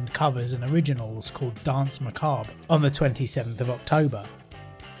spooky themed covers and originals called Dance Macabre on the 27th of October.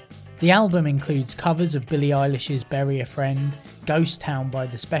 The album includes covers of Billie Eilish's Bury a Friend, Ghost Town by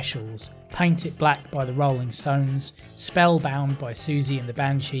The Specials, Paint It Black by the Rolling Stones, Spellbound by Susie and the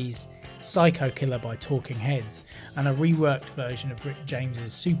Banshees, Psycho Killer by Talking Heads, and a reworked version of Rick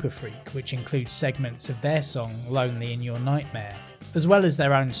James's Super Freak, which includes segments of their song Lonely in Your Nightmare, as well as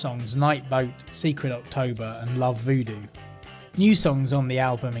their own songs Night Boat, Secret October and Love Voodoo. New songs on the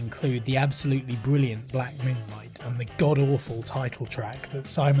album include the absolutely brilliant Black Moonlight and the god-awful title track that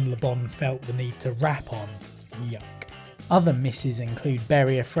Simon Le Bon felt the need to rap on. Yuck. Other misses include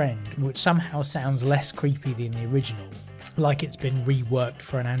Bury a Friend, which somehow sounds less creepy than the original, like it's been reworked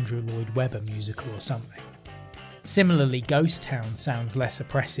for an Andrew Lloyd Webber musical or something. Similarly, Ghost Town sounds less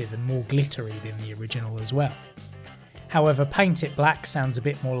oppressive and more glittery than the original as well. However, Paint It Black sounds a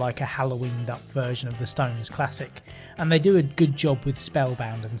bit more like a Halloweened up version of the Stones classic, and they do a good job with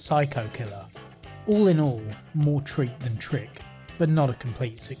Spellbound and Psycho Killer. All in all, more treat than trick, but not a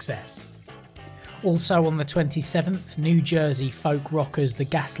complete success. Also on the 27th, New Jersey folk rockers The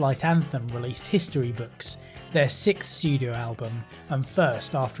Gaslight Anthem released History Books, their 6th studio album and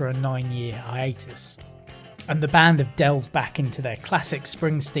first after a 9-year hiatus. And the band have delved back into their classic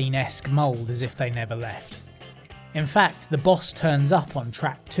Springsteen-esque mould as if they never left. In fact, the boss turns up on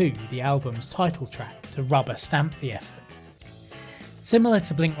track 2, the album's title track, to rubber stamp the effort. Similar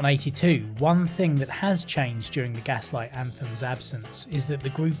to Blink-182, one thing that has changed during the Gaslight Anthem's absence is that the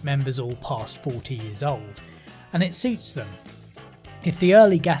group members all passed 40 years old, and it suits them. If the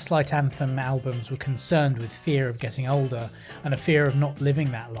early Gaslight Anthem albums were concerned with fear of getting older and a fear of not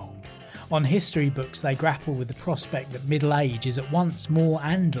living that long, on History Books they grapple with the prospect that middle age is at once more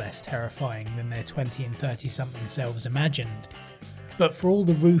and less terrifying than their 20 and 30-something selves imagined. But for all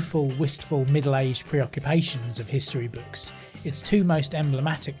the rueful, wistful, middle-aged preoccupations of History Books, its two most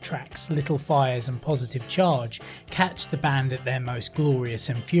emblematic tracks, Little Fires and Positive Charge, catch the band at their most glorious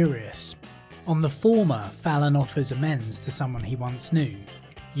and furious. On the former, Fallon offers amends to someone he once knew.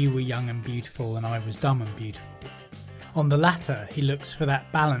 You were young and beautiful and I was dumb and beautiful. On the latter, he looks for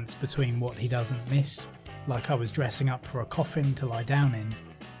that balance between what he doesn't miss, like I was dressing up for a coffin to lie down in,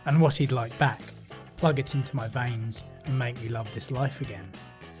 and what he'd like back, plug it into my veins and make me love this life again.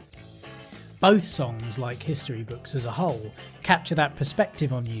 Both songs, like History Books as a whole, capture that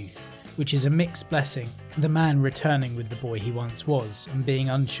perspective on youth, which is a mixed blessing, the man returning with the boy he once was and being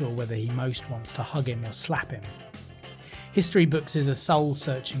unsure whether he most wants to hug him or slap him. History Books is a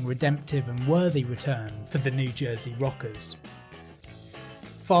soul-searching, redemptive and worthy return for the New Jersey rockers.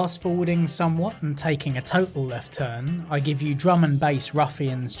 Fast forwarding somewhat and taking a total left turn, I give you drum and bass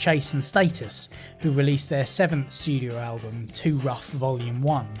ruffians Chase and Status, who released their 7th studio album, Too Rough Volume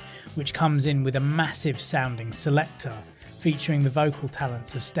 1, which comes in with a massive sounding selector, featuring the vocal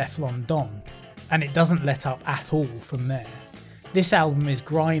talents of Stefflon Don, and it doesn't let up at all from there. This album is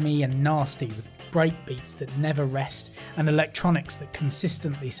grimy and nasty with breakbeats that never rest and electronics that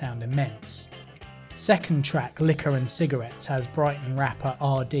consistently sound immense. Second track, Liquor and Cigarettes, has Brighton rapper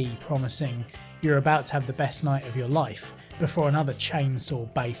RD promising you're about to have the best night of your life before another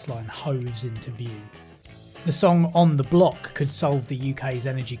chainsaw bassline hoves into view. The song On The Block could solve the UK's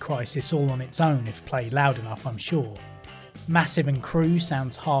energy crisis all on its own if played loud enough, I'm sure. Massive and Crew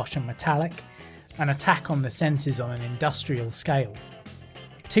sounds harsh and metallic, an attack on the senses on an industrial scale.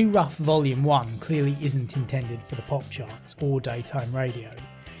 Too Rough Volume 1 clearly isn't intended for the pop charts or daytime radio.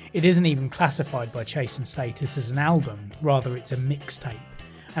 It isn't even classified by Chase and Status as an album, rather it's a mixtape,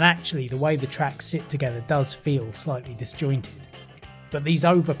 and actually the way the tracks sit together does feel slightly disjointed. But these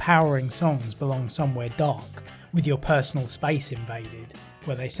overpowering songs belong somewhere dark, with your personal space invaded,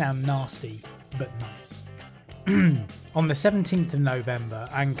 where they sound nasty but nice. On the 17th of November,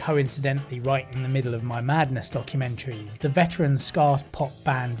 and coincidentally right in the middle of my Madness documentaries, the veteran ska pop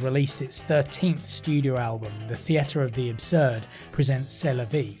band released its 13th studio album, The Theatre of the Absurd Presents C'est la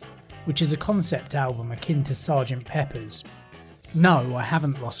Vie, which is a concept album akin to Sgt. Pepper's. No, I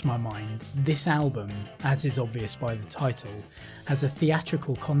haven't lost my mind. This album, as is obvious by the title, has a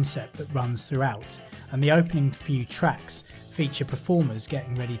theatrical concept that runs throughout, and the opening few tracks feature performers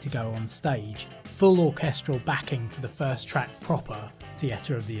getting ready to go on stage, full orchestral backing for the first track proper,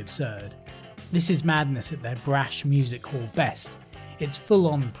 Theatre of the Absurd. This is Madness at their brash music hall best. It's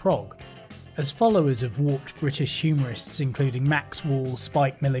full-on prog. As followers of warped British humourists including Max Wall,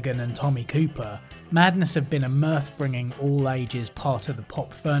 Spike Milligan and Tommy Cooper, Madness have been a mirth-bringing all-ages part of the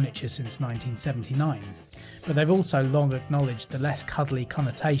pop furniture since 1979, but they've also long acknowledged the less cuddly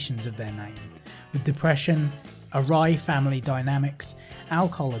connotations of their name, with depression, awry family dynamics,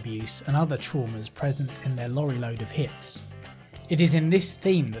 alcohol abuse and other traumas present in their lorry load of hits. It is in this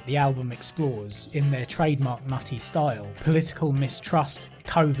theme that the album explores, in their trademark nutty style, political mistrust,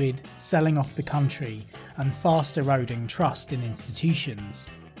 COVID, selling off the country, and fast eroding trust in institutions.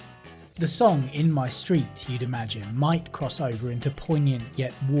 The song In My Street, you'd imagine, might cross over into poignant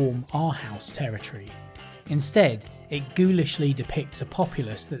yet warm Our House territory. Instead, it ghoulishly depicts a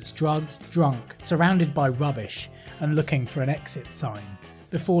populace that's drugged, drunk, surrounded by rubbish, and looking for an exit sign,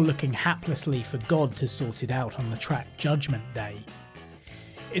 before looking haplessly for God to sort it out on the track Judgment Day.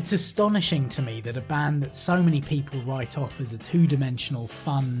 It's astonishing to me that a band that so many people write off as a two-dimensional,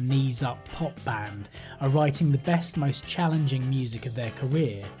 fun, knees-up pop band are writing the best, most challenging music of their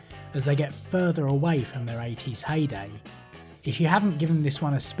career as they get further away from their 80s heyday. If you haven't given this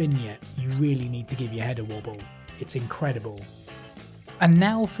one a spin yet, you really need to give your head a wobble. It's incredible. And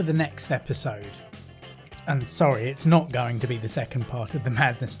now for the next episode. And sorry, it's not going to be the second part of the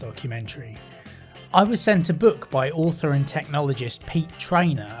Madness documentary. I was sent a book by author and technologist Pete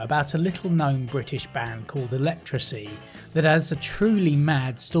Traynor about a little-known British band called Electrasy that has a truly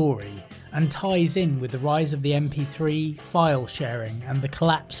mad story and ties in with the rise of the MP3, file sharing and the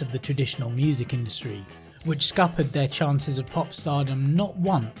collapse of the traditional music industry, which scuppered their chances of pop stardom not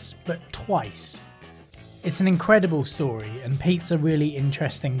once, but twice. It's an incredible story, and Pete's a really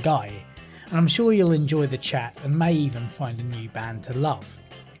interesting guy, and I'm sure you'll enjoy the chat and may even find a new band to love.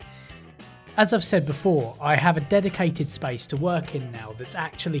 As I've said before, I have a dedicated space to work in now that's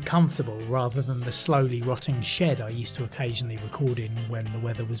actually comfortable rather than the slowly rotting shed I used to occasionally record in when the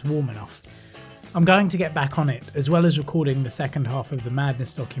weather was warm enough. I'm going to get back on it, as well as recording the second half of the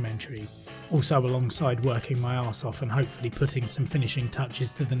Madness documentary, also alongside working my arse off and hopefully putting some finishing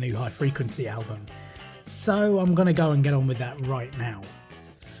touches to the new High Frequency album. So I'm going to go and get on with that right now.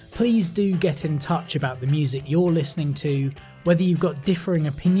 Please do get in touch about the music you're listening to, whether you've got differing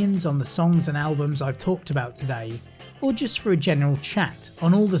opinions on the songs and albums I've talked about today, or just for a general chat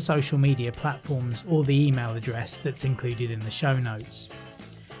on all the social media platforms or the email address that's included in the show notes.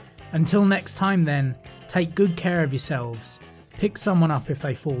 Until next time then, take good care of yourselves, pick someone up if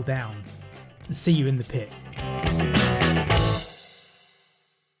they fall down, and see you in the pit.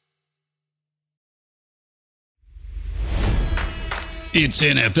 It's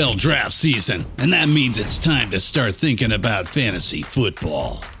NFL draft season, and that means it's time to start thinking about fantasy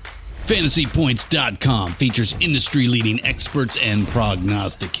football. FantasyPoints.com features industry-leading experts and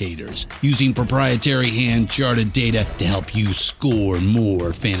prognosticators using proprietary hand-charted data to help you score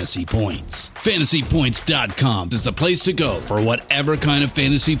more fantasy points. FantasyPoints.com is the place to go for whatever kind of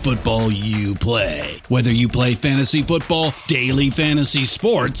fantasy football you play. Whether you play fantasy football, daily fantasy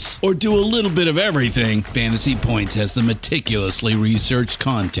sports, or do a little bit of everything, Fantasy Points has the meticulously researched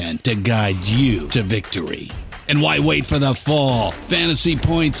content to guide you to victory. And why wait for the fall? Fantasy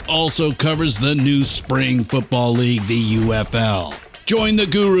Points also covers the new spring football league, the UFL. Join the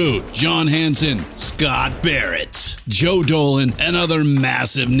guru, John Hansen, Scott Barrett, Joe Dolan, and other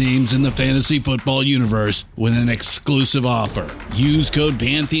massive names in the fantasy football universe with an exclusive offer. Use code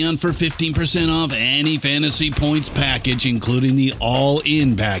Pantheon for 15% off any Fantasy Points package, including the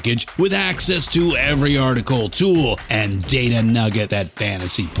all-in package, with access to every article, tool, and data nugget that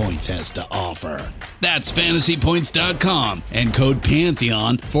Fantasy Points has to offer. That's FantasyPoints.com and code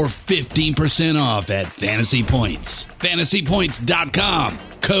Pantheon for 15% off at Fantasy Points. FantasyPoints.com,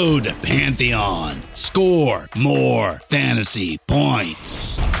 code Pantheon. Score more fantasy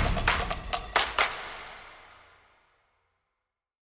points.